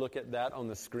let's just look at that on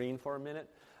the screen for a minute.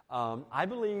 I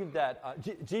believe that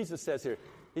Jesus says here,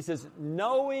 He says,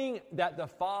 knowing that the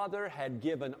Father had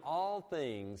given all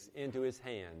things into His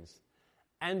hands,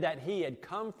 and that He had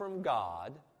come from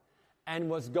God and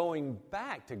was going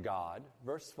back to God,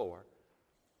 verse 4,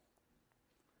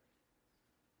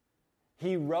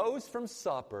 He rose from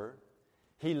supper.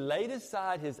 He laid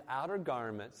aside His outer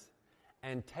garments,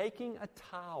 and taking a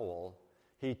towel,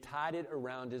 He tied it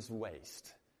around His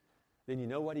waist. Then you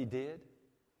know what He did?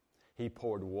 He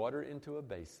poured water into a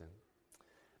basin,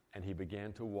 and He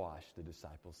began to wash the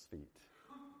disciples' feet.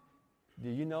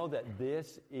 Do you know that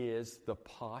this is the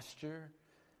posture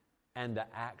and the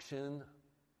action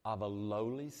of a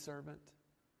lowly servant?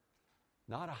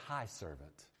 Not a high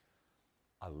servant,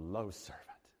 a low servant.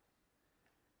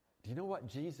 Do you know what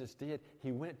Jesus did?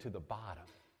 He went to the bottom.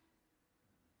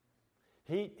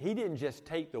 He didn't just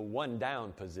take the one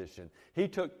down position. He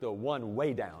took the one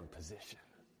way down position.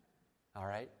 All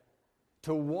right?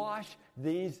 To wash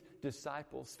these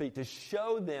disciples' feet, to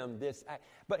show them this act.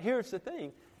 But here's the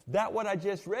thing. That what I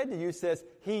just read to you says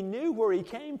He knew where He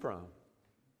came from.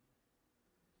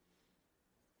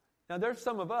 Now there's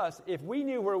some of us, if we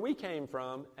knew where we came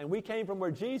from and we came from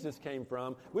where Jesus came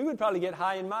from, we would probably get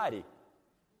high and mighty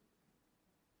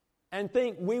and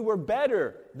think we were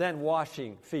better than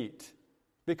washing feet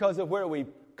because of where we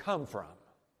come from.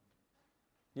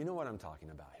 You know what I'm talking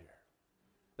about here.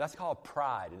 That's called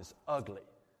pride, and it's ugly,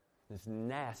 and it's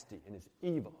nasty, and it's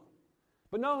evil.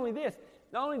 But not only this,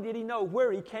 not only did He know where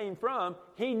He came from,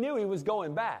 He knew He was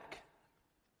going back.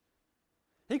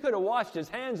 He could have washed His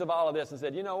hands of all of this and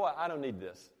said, you know what, I don't need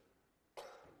this.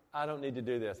 I don't need to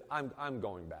do this. I'm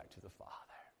going back to the Father.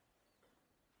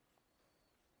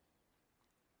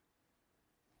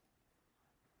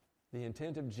 The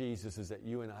intent of Jesus is that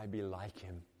you and I be like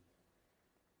Him.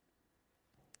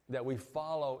 That we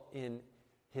follow in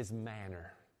His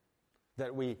manner.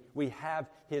 That we have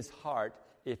His heart,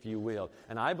 if you will.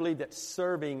 And I believe that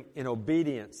serving in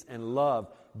obedience and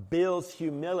love builds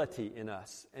humility in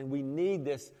us. And we need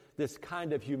this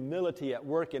kind of humility at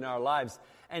work in our lives.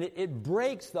 And it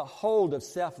breaks the hold of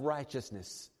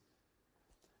self-righteousness.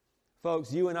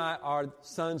 Folks, you and I are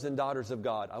sons and daughters of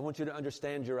God. I want you to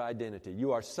understand your identity.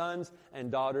 You are sons and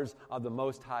daughters of the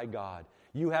Most High God.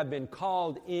 You have been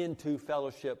called into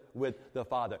fellowship with the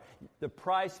Father. The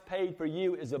price paid for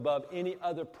you is above any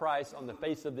other price on the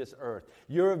face of this earth.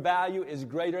 Your value is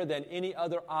greater than any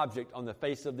other object on the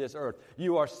face of this earth.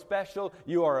 You are special.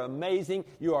 You are amazing.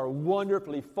 You are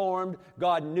wonderfully formed.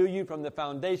 God knew you from the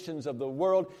foundations of the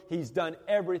world. He's done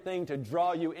everything to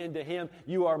draw you into Him.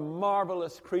 You are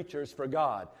marvelous creatures for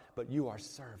God, but you are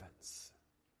servants.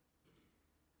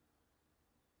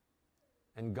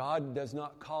 And God does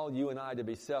not call you and I to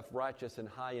be self-righteous and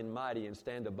high and mighty and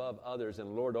stand above others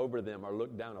and lord over them or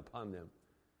look down upon them.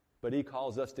 But He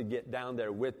calls us to get down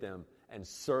there with them and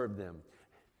serve them.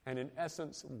 And in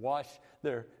essence, wash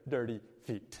their dirty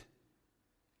feet.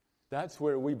 That's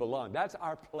where we belong. That's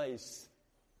our place.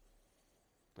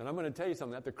 And I'm going to tell you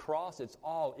something. At the cross, it's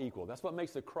all equal. That's what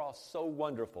makes the cross so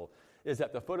wonderful. is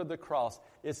at the foot of the cross,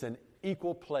 it's an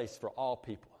equal place for all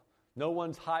people. No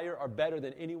one's higher or better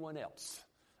than anyone else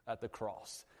at the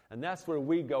cross. And that's where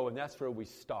we go, and that's where we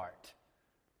start.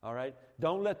 All right?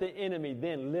 Don't let the enemy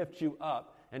then lift you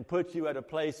up and put you at a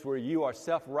place where you are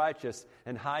self-righteous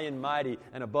and high and mighty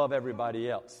and above everybody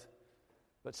else.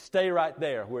 But stay right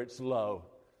there where it's low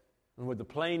and where the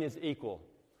plane is equal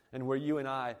and where you and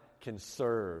I can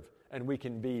serve and we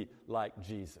can be like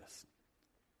Jesus.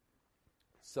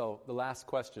 So the last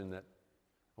question that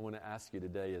I want to ask you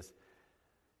today is,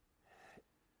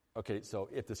 okay, so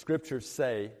if the Scriptures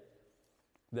say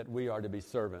that we are to be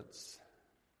servants,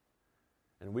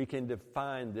 and we can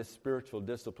define this spiritual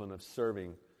discipline of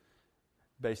serving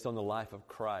based on the life of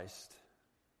Christ,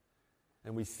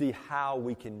 and we see how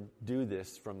we can do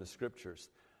this from the Scriptures,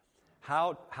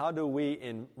 how do we,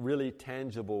 in really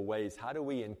tangible ways, how do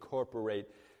we incorporate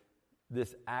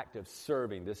this act of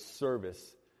serving, this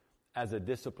service, as a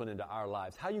discipline into our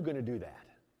lives? How are you going to do that?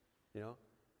 You know,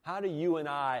 how do you and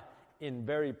I, in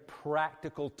very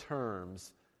practical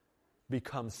terms,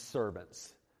 become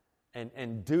servants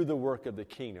and do the work of the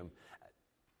kingdom?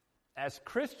 As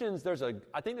Christians,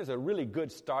 I think there's a really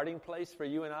good starting place for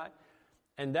you and I,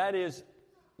 and that is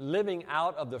living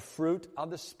out of the fruit of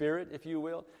the Spirit, if you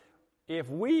will. If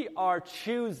we are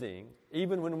choosing,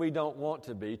 even when we don't want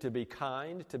to be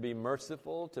kind, to be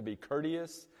merciful, to be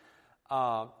courteous,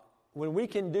 when we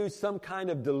can do some kind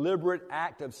of deliberate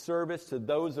act of service to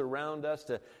those around us,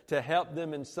 to help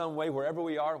them in some way, wherever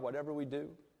we are, whatever we do,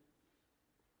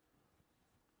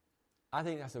 I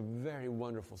think that's a very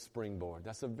wonderful springboard.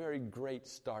 That's a very great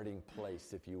starting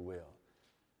place, if you will.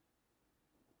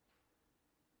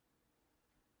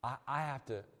 I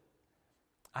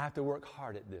have to work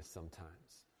hard at this sometimes,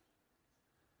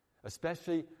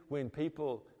 especially when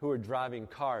people who are driving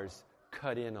cars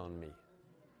cut in on me.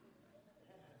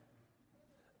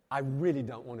 I really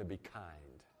don't want to be kind.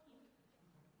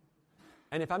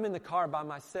 And if I'm in the car by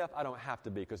myself, I don't have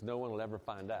to be, because no one will ever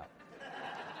find out.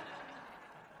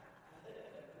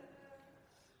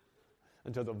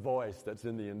 Until the voice that's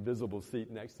in the invisible seat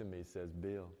next to me says,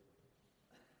 Bill,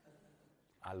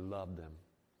 I love them.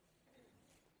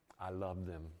 I love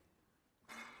them.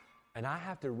 And I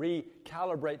have to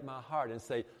recalibrate my heart and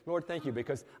say, Lord, thank you,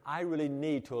 because I really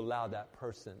need to allow that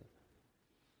person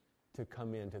to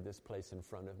come into this place in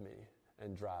front of me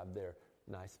and drive their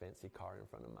nice fancy car in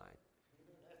front of mine.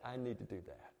 I need to do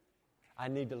that. I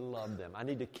need to love them. I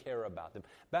need to care about them.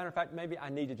 Matter of fact, maybe I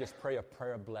need to just pray a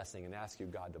prayer of blessing and ask you,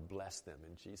 God, to bless them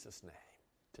in Jesus' name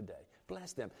today.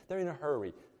 Bless them. They're in a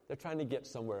hurry. They're trying to get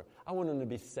somewhere. I want them to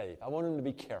be safe. I want them to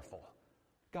be careful.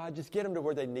 God, just get them to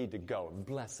where they need to go and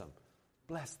bless them.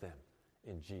 Bless them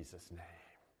in Jesus' name.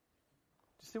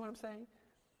 Do you see what I'm saying?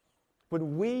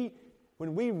 When we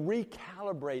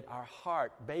recalibrate our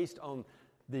heart based on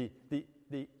the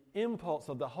impulse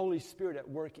of the Holy Spirit at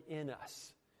work in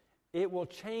us, it will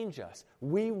change us.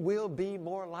 We will be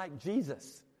more like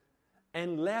Jesus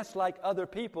and less like other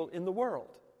people in the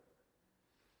world.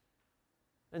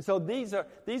 And so these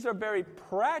are very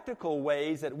practical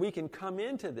ways that we can come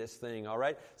into this thing, all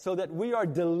right, so that we are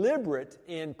deliberate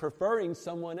in preferring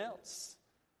someone else.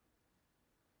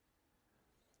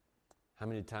 How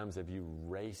many times have you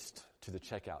raced to the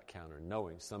checkout counter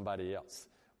knowing somebody else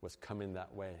was coming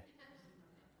that way?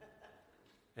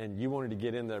 And you wanted to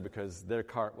get in there because their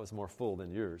cart was more full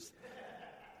than yours.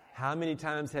 How many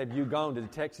times have you gone to the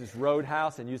Texas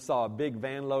Roadhouse and you saw a big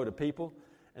van load of people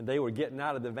and they were getting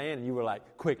out of the van and you were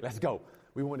like, quick, let's go.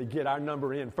 We want to get our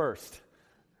number in first.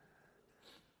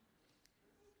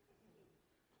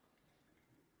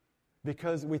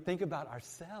 Because we think about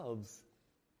ourselves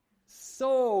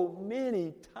so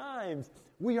many times.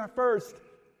 We are first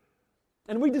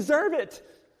and we deserve it,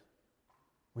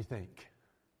 we think.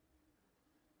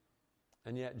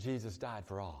 And yet Jesus died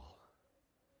for all.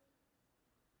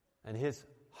 And his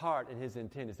heart and his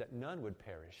intent is that none would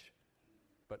perish,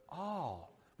 but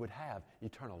all would have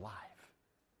eternal life.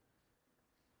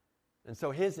 And so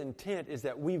his intent is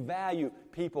that we value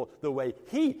people the way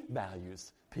he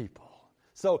values people.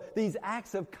 So these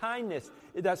acts of kindness,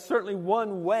 that's certainly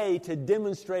one way to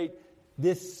demonstrate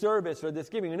this service or this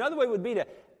giving. Another way would be to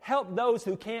help those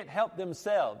who can't help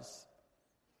themselves.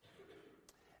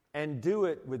 And do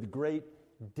it with great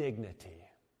dignity.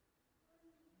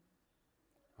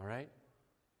 All right?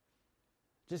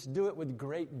 Just do it with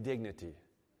great dignity.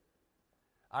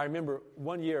 I remember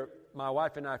one year, my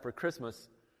wife and I, for Christmas,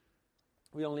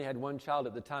 we only had one child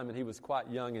at the time, and he was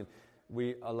quite young, and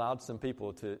we allowed some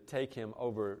people to take him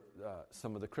over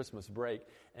some of the Christmas break.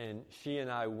 And she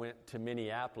and I went to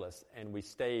Minneapolis, and we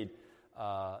stayed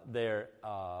there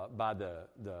by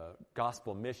the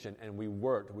gospel mission, and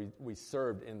we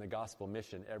served in the gospel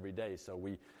mission every day. So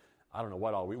I don't know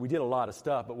what all, we did a lot of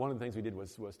stuff, but one of the things we did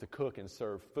was to cook and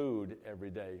serve food every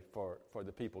day for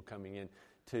the people coming in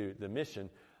to the mission.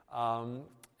 While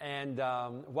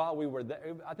we were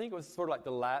there, I think it was sort of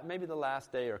like maybe the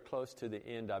last day or close to the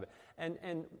end of it.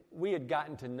 And we had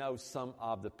gotten to know some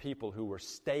of the people who were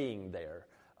staying there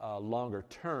longer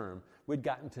term. We'd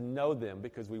gotten to know them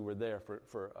because we were there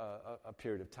for a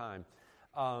period of time.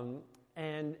 I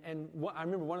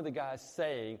remember one of the guys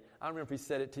saying, I don't remember if he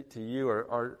said it to you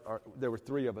or there were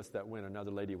three of us that went,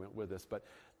 another lady went with us,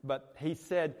 but he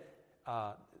said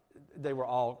they were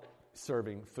all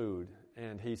serving food,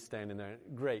 and he's standing there,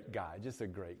 great guy, just a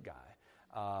great guy,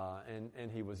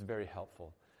 and he was very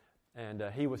helpful. And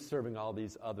he was serving all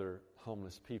these other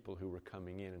homeless people who were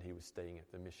coming in, and he was staying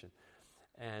at the mission.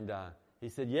 And he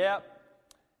said, yep.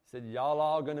 He said, y'all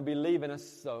all going to be leaving us,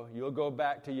 so you'll go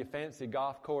back to your fancy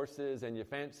golf courses and your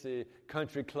fancy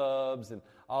country clubs and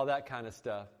all that kind of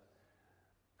stuff.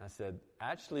 I said,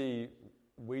 actually,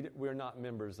 we're not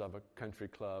members of a country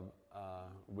club.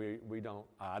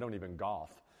 I don't even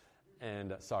golf.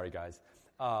 And sorry, guys.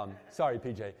 Sorry,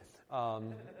 PJ. I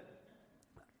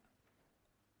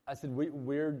said,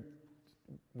 we're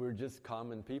just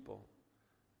common people.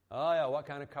 Oh, yeah, what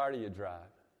kind of car do you drive?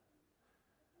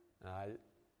 And I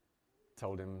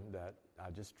told him that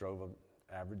I just drove an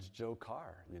average Joe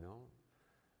car, you know.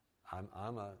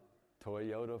 I'm a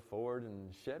Toyota, Ford,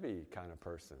 and Chevy kind of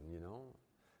person, you know.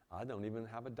 I don't even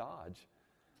have a Dodge,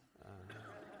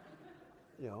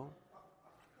 you know.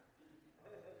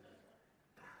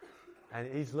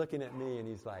 And he's looking at me, and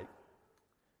he's like,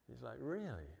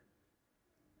 really?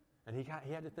 And he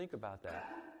had to think about that.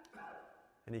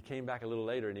 And he came back a little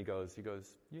later, and he goes,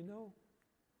 you know,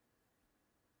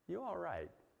 you're all right.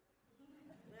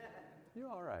 You're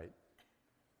all right.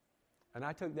 And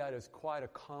I took that as quite a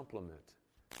compliment,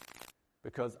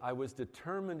 because I was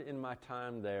determined in my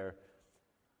time there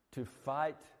to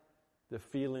fight the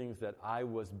feelings that I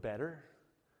was better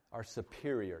or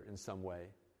superior in some way,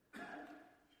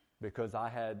 because I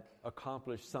had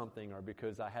accomplished something, or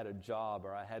because I had a job,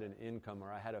 or I had an income, or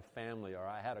I had a family, or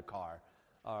I had a car,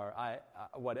 or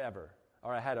whatever,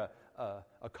 or I had a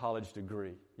college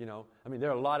degree, you know. I mean, there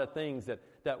are a lot of things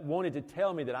that wanted to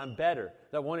tell me that I'm better,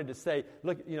 that wanted to say,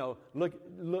 look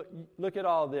at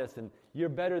all this, and you're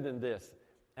better than this.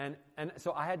 And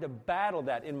so I had to battle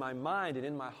that in my mind and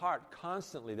in my heart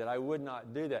constantly, that I would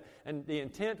not do that. And the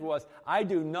intent was, I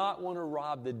do not want to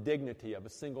rob the dignity of a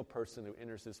single person who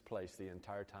enters this place the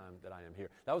entire time that I am here.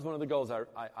 That was one of the goals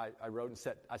I wrote and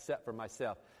set for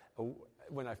myself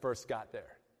when I first got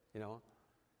there, you know.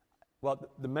 Well,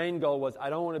 the main goal was, I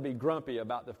don't want to be grumpy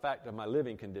about the fact of my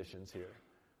living conditions here.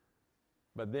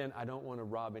 But then I don't want to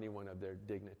rob anyone of their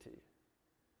dignity.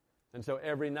 And so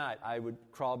every night I would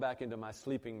crawl back into my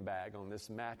sleeping bag on this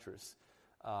mattress,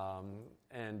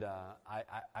 and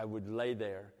I would lay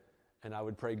there, and I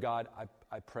would pray, God,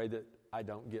 I pray that I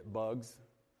don't get bugs,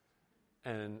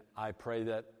 and I pray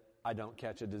that I don't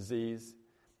catch a disease,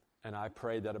 and I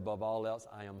pray that above all else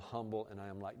I am humble and I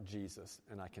am like Jesus,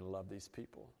 and I can love these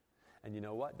people. And you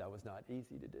know what? That was not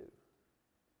easy to do,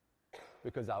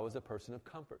 because I was a person of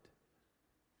comfort,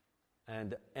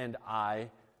 and I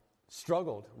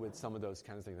struggled with some of those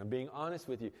kinds of things. I'm being honest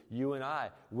with you. You and I,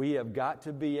 we have got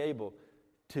to be able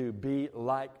to be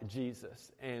like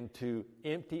Jesus and to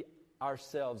empty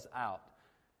ourselves out.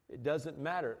 It doesn't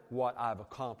matter what I've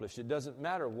accomplished. It doesn't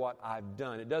matter what I've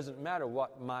done. It doesn't matter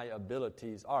what my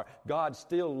abilities are. God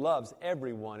still loves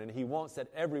everyone, and He wants that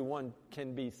everyone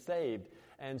can be saved.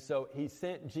 And so He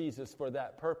sent Jesus for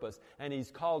that purpose, and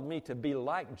He's called me to be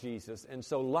like Jesus. And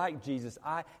so like Jesus,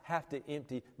 I have to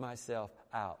empty myself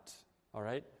out, all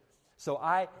right? So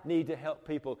I need to help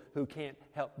people who can't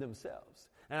help themselves.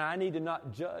 And I need to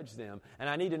not judge them, and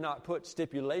I need to not put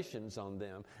stipulations on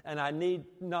them, and I need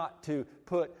not to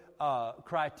put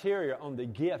criteria on the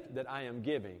gift that I am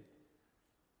giving.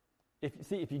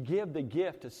 If you give the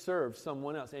gift to serve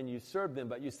someone else and you serve them,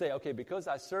 but you say, okay, because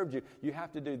I served you, you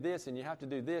have to do this and you have to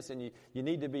do this and you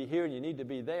need to be here and you need to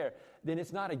be there, then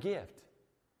it's not a gift.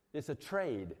 It's a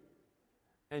trade.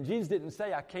 And Jesus didn't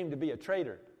say, I came to be a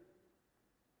trader.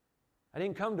 I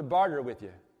didn't come to barter with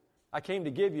you. I came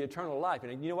to give you eternal life.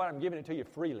 And you know what? I'm giving it to you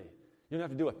freely. You don't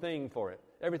have to do a thing for it.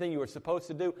 Everything you were supposed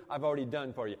to do, I've already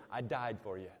done for you. I died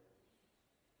for you.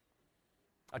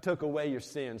 I took away your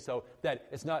sin so that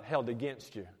it's not held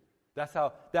against you.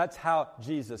 That's how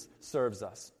Jesus serves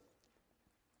us.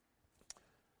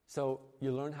 So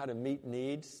you learn how to meet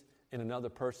needs in another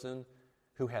person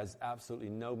who has absolutely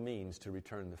no means to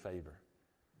return the favor.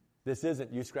 This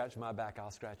isn't you scratch my back,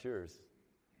 I'll scratch yours.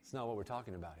 It's not what we're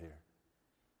talking about here.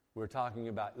 We're talking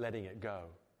about letting it go.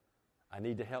 I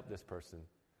need to help this person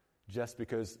just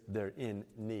because they're in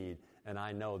need, and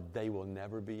I know they will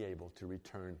never be able to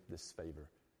return this favor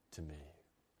to me.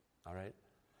 All right?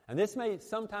 And this may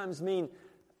sometimes mean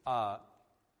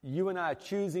you and I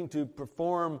choosing to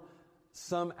perform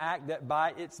some act that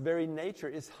by its very nature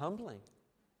is humbling.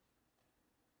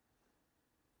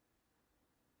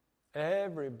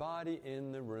 Everybody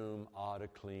in the room ought to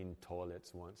clean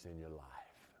toilets once in your life.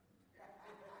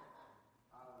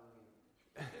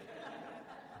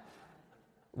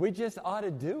 We just ought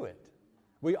to do it.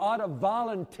 We ought to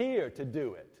volunteer to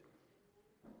do it.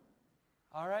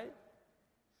 All right?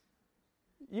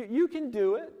 You can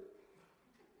do it.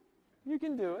 You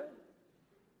can do it.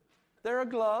 There are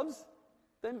gloves.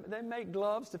 They make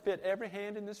gloves to fit every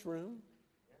hand in this room.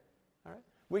 All right?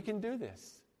 We can do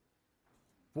this.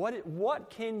 What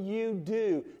can you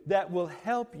do that will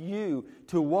help you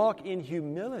to walk in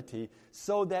humility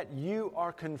so that you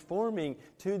are conforming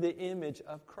to the image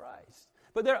of Christ?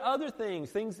 But there are other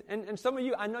things, and some of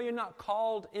you, I know you're not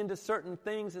called into certain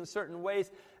things in certain ways.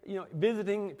 You know,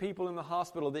 visiting people in the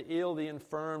hospital, the ill, the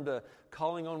infirm,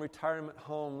 calling on retirement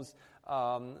homes,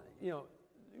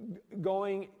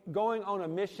 going on a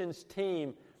missions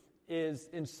team is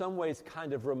in some ways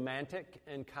kind of romantic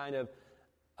and kind of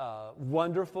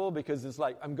wonderful, because it's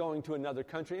like, I'm going to another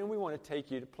country and we want to take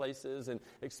you to places and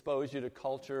expose you to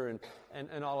culture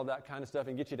and all of that kind of stuff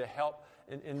and get you to help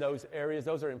in those areas.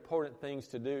 Those are important things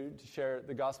to do, to share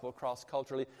the gospel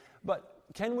cross-culturally. But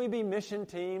can we be mission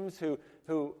teams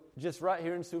who just right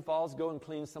here in Sioux Falls go and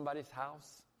clean somebody's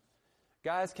house?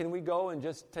 Guys, can we go and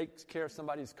just take care of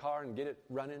somebody's car and get it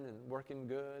running and working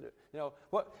good? You know,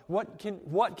 what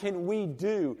can we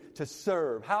do to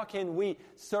serve? How can we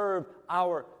serve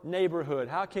our neighborhood?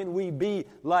 How can we be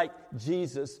like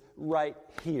Jesus right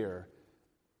here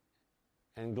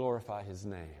and glorify His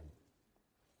name?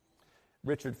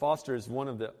 Richard Foster is one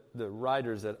of the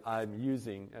writers that I'm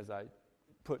using as I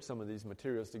put some of these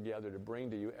materials together to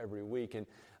bring to you every week. And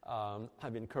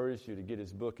I've encouraged you to get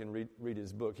his book and read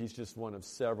his book. He's just one of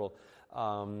several.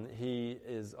 He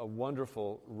is a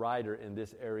wonderful writer in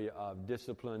this area of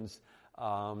disciplines.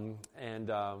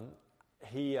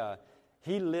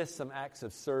 He lists some acts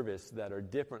of service that are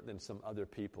different than some other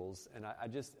people's. And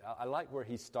I like where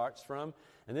he starts from.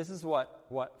 And this is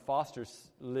what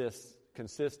Foster's list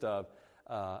consists of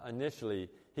initially.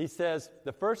 He says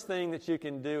the first thing that you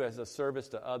can do as a service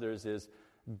to others is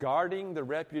guarding the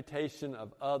reputation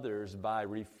of others by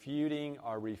refuting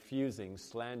or refusing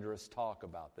slanderous talk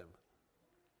about them.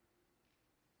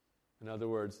 In other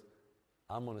words,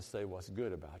 I'm going to say what's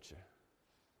good about you,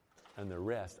 and the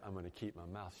rest I'm going to keep my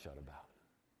mouth shut about.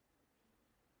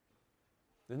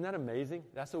 Isn't that amazing?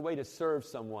 That's a way to serve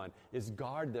someone, is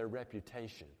guard their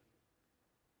reputation.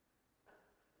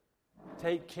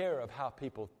 Take care of how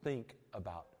people think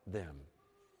about them.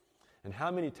 And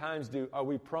how many times are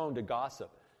we prone to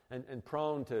gossip and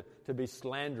prone to be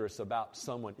slanderous about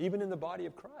someone, even in the body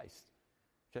of Christ?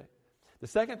 Okay. The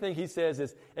second thing he says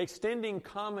is extending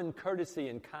common courtesy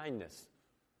and kindness.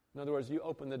 In other words, you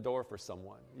open the door for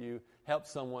someone. You help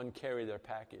someone carry their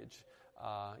package.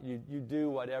 You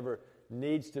do whatever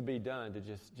needs to be done to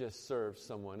just serve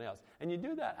someone else. And you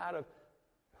do that out of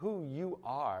who you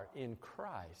are in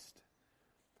Christ.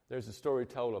 There's a story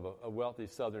told of a wealthy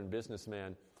Southern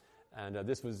businessman, and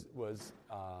this was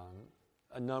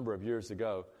a number of years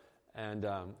ago. And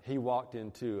he walked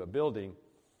into a building,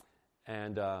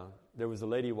 and there was a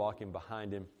lady walking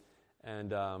behind him,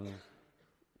 and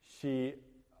she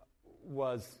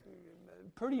was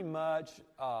pretty much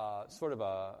sort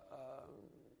of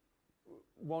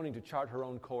wanting to chart her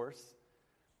own course.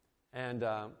 And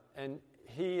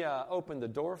he opened the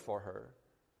door for her,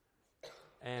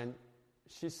 and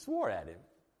she swore at him.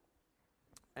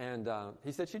 And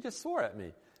he said, she just swore at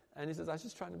me. And he says, I was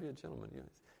just trying to be a gentleman. You know.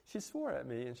 She swore at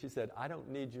me, and she said, I don't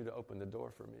need you to open the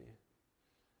door for me.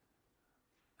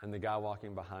 And the guy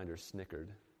walking behind her snickered.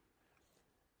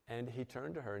 And he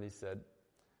turned to her and he said,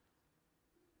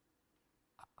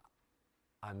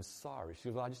 I'm sorry. She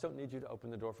goes, well, I just don't need you to open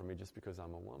the door for me just because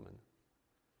I'm a woman.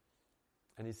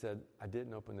 And he said, I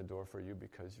didn't open the door for you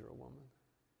because you're a woman.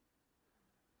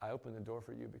 I opened the door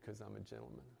for you because I'm a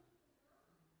gentleman.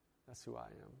 That's who I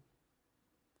am.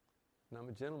 And I'm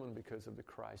a gentleman because of the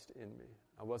Christ in me.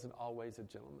 I wasn't always a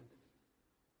gentleman,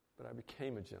 but I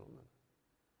became a gentleman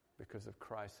because of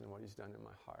Christ and what He's done in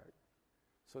my heart.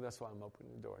 So that's why I'm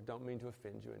opening the door. I don't mean to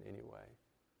offend you in any way.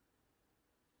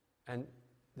 And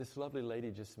this lovely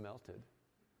lady just melted.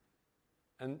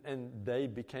 And they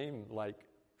became like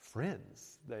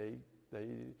friends. They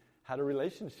had a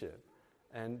relationship,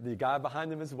 and the guy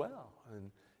behind them as well.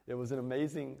 And it was an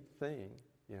amazing thing,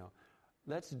 you know.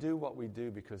 Let's do what we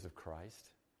do because of Christ.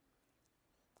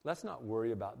 Let's not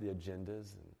worry about the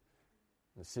agendas and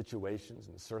the situations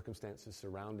and the circumstances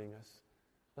surrounding us.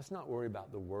 Let's not worry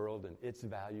about the world and its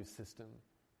value system.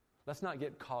 Let's not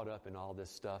get caught up in all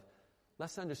this stuff.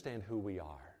 Let's understand who we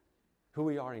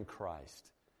are in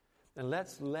Christ. And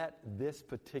let's let this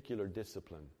particular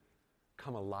discipline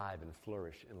come alive and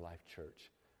flourish in Life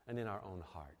Church and in our own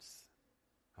hearts.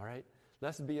 All right?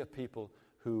 Let's be a people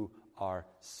who are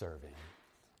serving.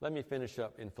 Let me finish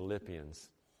up in Philippians.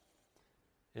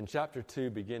 In chapter 2,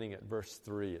 beginning at verse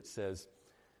 3, it says,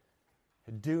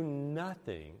 "Do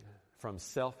nothing from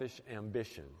selfish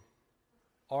ambition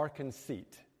or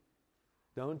conceit."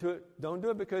 Don't do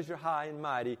it because you're high and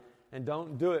mighty, and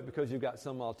don't do it because you've got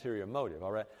some ulterior motive,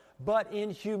 all right? "But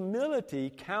in humility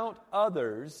count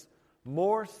others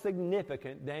more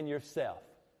significant than yourself."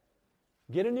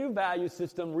 Get a new value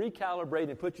system, recalibrate,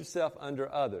 and put yourself under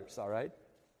others, all right?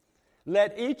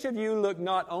 "Let each of you look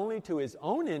not only to his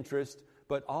own interest,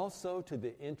 but also to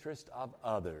the interest of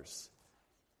others.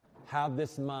 Have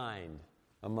this mind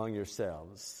among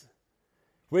yourselves,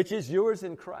 which is yours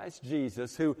in Christ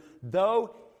Jesus, who,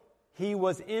 though he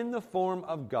was in the form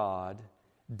of God,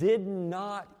 did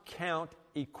not count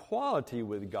equality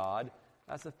with God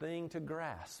as a thing to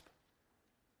grasp,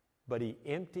 but he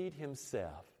emptied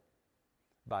himself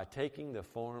by taking the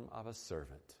form of a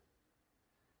servant,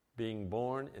 being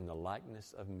born in the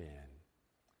likeness of men.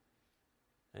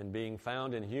 And being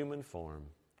found in human form,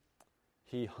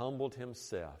 he humbled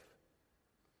himself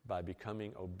by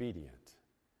becoming obedient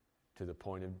to the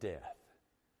point of death,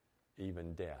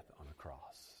 even death on a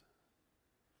cross."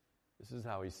 This is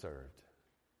how he served.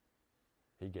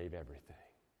 He gave everything.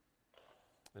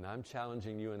 And I'm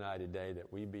challenging you and I today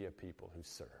that we be a people who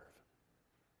serve.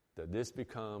 That this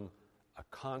become a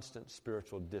constant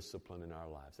spiritual discipline in our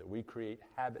lives. That we create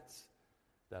habits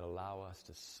that allow us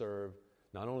to serve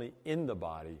not only in the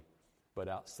body, but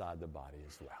outside the body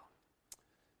as well.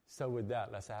 So with that,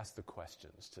 let's ask the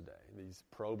questions today. These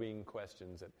probing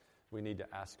questions that we need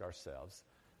to ask ourselves.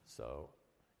 So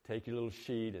take your little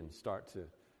sheet and start to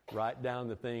write down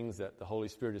the things that the Holy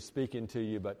Spirit is speaking to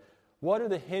you. But what are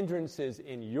the hindrances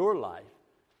in your life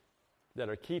that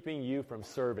are keeping you from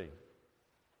serving?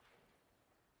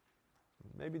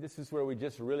 Maybe this is where we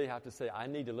just really have to say, I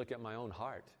need to look at my own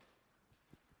heart.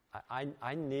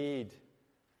 I need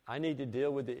to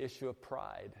deal with the issue of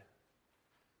pride.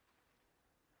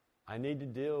 I need to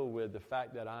deal with the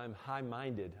fact that I'm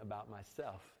high-minded about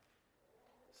myself.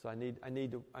 So I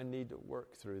need to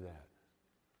work through that.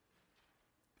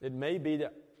 It may be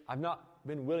that I've not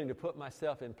been willing to put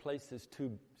myself in places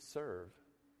to serve.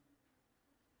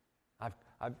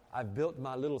 I've built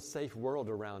my little safe world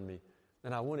around me,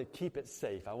 and I want to keep it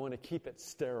safe. I want to keep it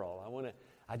sterile.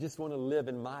 I just want to live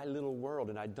in my little world,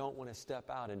 and I don't want to step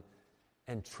out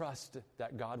and trust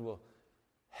that God will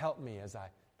help me as I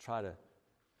try to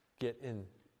get in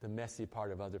the messy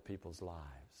part of other people's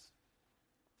lives.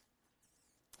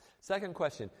 Second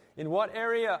question, in what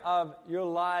area of your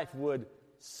life would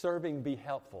serving be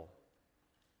helpful?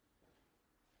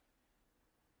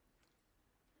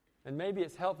 And maybe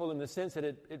it's helpful in the sense that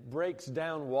it breaks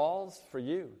down walls for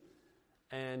you,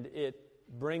 and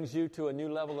it brings you to a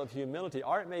new level of humility.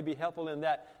 Or it may be helpful in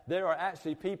that there are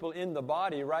actually people in the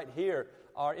body right here,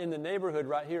 or in the neighborhood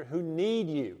right here, who need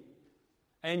you.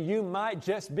 And you might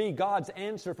just be God's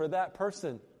answer for that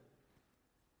person.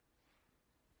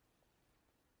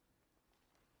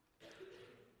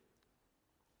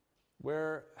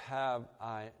 Where have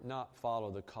I not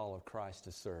followed the call of Christ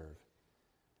to serve?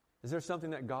 Is there something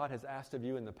that God has asked of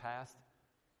you in the past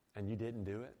and you didn't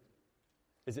do it?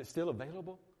 Is it still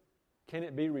available? Can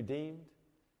it be redeemed?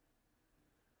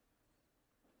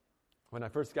 When I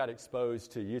first got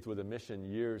exposed to Youth with a Mission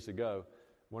years ago,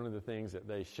 one of the things that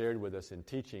they shared with us in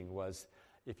teaching was,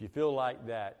 if you feel like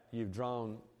that you've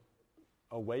drawn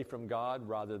away from God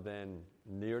rather than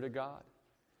near to God,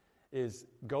 is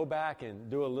go back and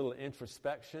do a little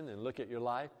introspection and look at your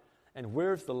life. And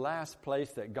where's the last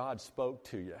place that God spoke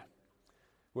to you,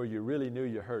 where you really knew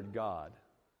you heard God?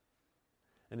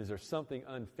 And is there something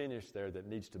unfinished there that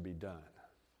needs to be done?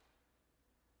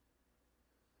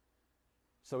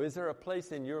 So is there a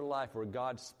place in your life where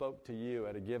God spoke to you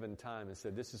at a given time and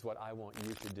said, this is what I want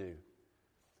you to do?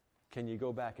 Can you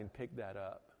go back and pick that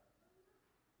up?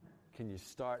 Can you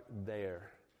start there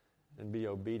and be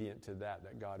obedient to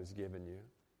that God has given you?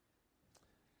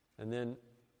 And then,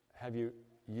 have you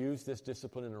used this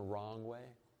discipline in a wrong way?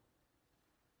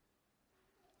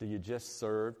 Do you just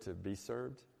serve to be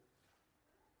served?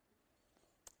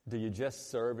 Do you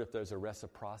just serve if there's a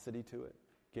reciprocity to it,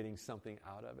 getting something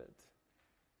out of it?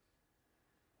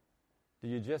 Do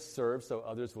you just serve so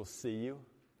others will see you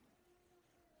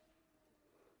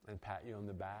and pat you on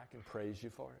the back and praise you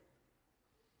for it?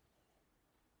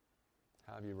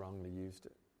 How have you wrongly used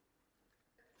it?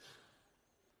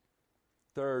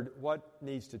 Third, what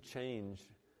needs to change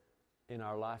in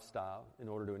our lifestyle in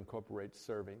order to incorporate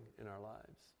serving in our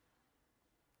lives?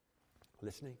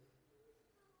 Listening,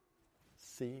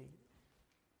 seeing.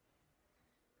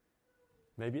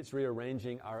 Maybe it's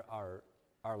rearranging our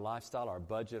lifestyle, our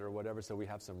budget or whatever, so we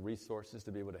have some resources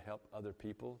to be able to help other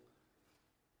people.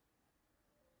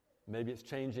 Maybe it's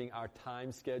changing our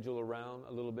time schedule around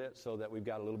a little bit so that we've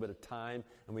got a little bit of time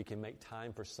and we can make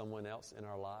time for someone else in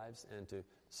our lives and to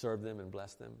serve them and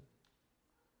bless them.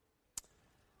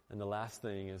 And the last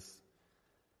thing is,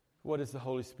 what is the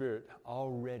Holy Spirit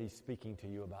already speaking to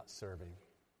you about serving?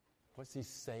 What's He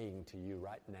saying to you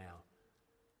right now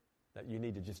that you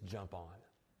need to just jump on?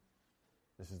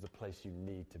 This is the place you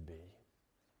need to be.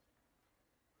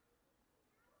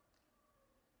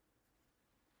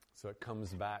 So it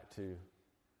comes back to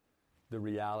the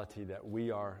reality that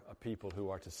we are a people who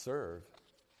are to serve.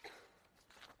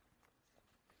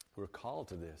 We're called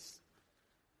to this.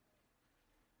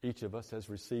 Each of us has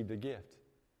received a gift.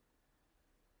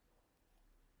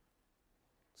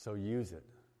 So use it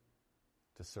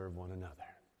to serve one another.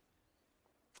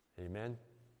 Amen?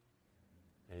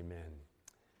 Amen.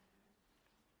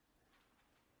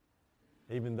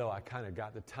 Even though I kind of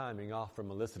got the timing off from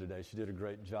Melissa today, she did a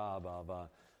great job of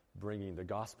bringing the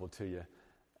gospel to you.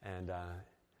 And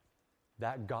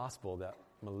that gospel that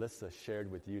Melissa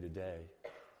shared with you today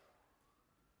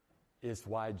is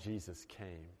why Jesus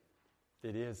came.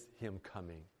 It is Him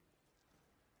coming.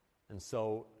 And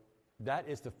so that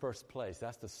is the first place.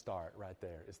 That's the start right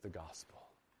there. It's the gospel.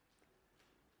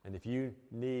 And if you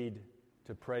need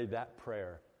to pray that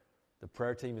prayer, the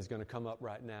prayer team is going to come up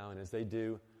right now. And as they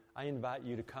do, I invite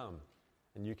you to come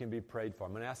and you can be prayed for.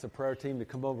 I'm going to ask the prayer team to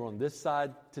come over on this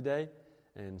side today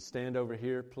and stand over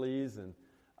here, please. And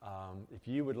if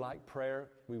you would like prayer,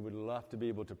 we would love to be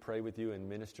able to pray with you and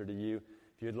minister to you.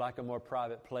 If you'd like a more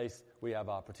private place, we have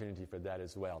opportunity for that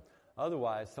as well.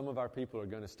 Otherwise, some of our people are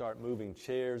going to start moving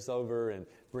chairs over and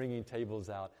bringing tables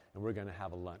out, and we're going to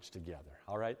have a lunch together.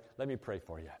 All right? Let me pray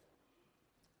for you.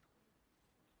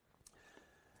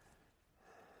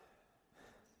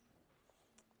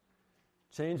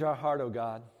 Change our heart, O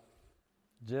God.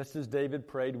 Just as David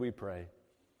prayed, we pray.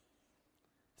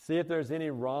 See if there's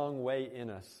any wrong way in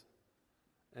us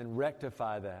and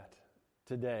rectify that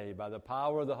today by the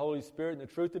power of the Holy Spirit and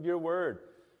the truth of your word.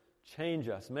 Change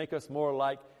us. Make us more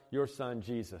like your Son,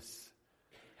 Jesus.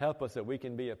 Help us that we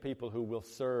can be a people who will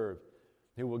serve,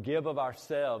 who will give of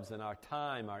ourselves and our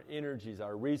time, our energies,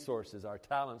 our resources, our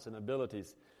talents and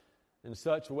abilities in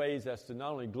such ways as to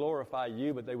not only glorify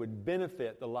you, but they would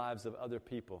benefit the lives of other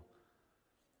people.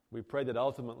 We pray that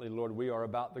ultimately, Lord, we are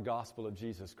about the gospel of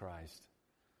Jesus Christ.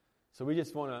 So we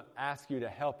just want to ask you to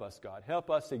help us, God.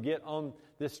 Help us to get on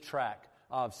this track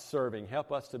of serving.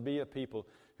 Help us to be a people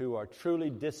who are truly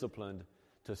disciplined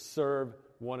to serve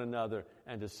one another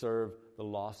and to serve the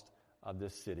lost of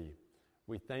this city.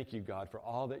 We thank you, God, for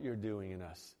all that you're doing in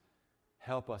us.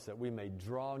 Help us that we may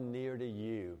draw near to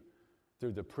you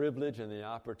through the privilege and the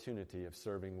opportunity of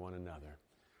serving one another.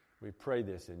 We pray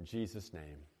this in Jesus'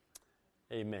 name.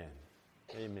 Amen.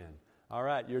 Amen. All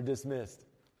right, you're dismissed.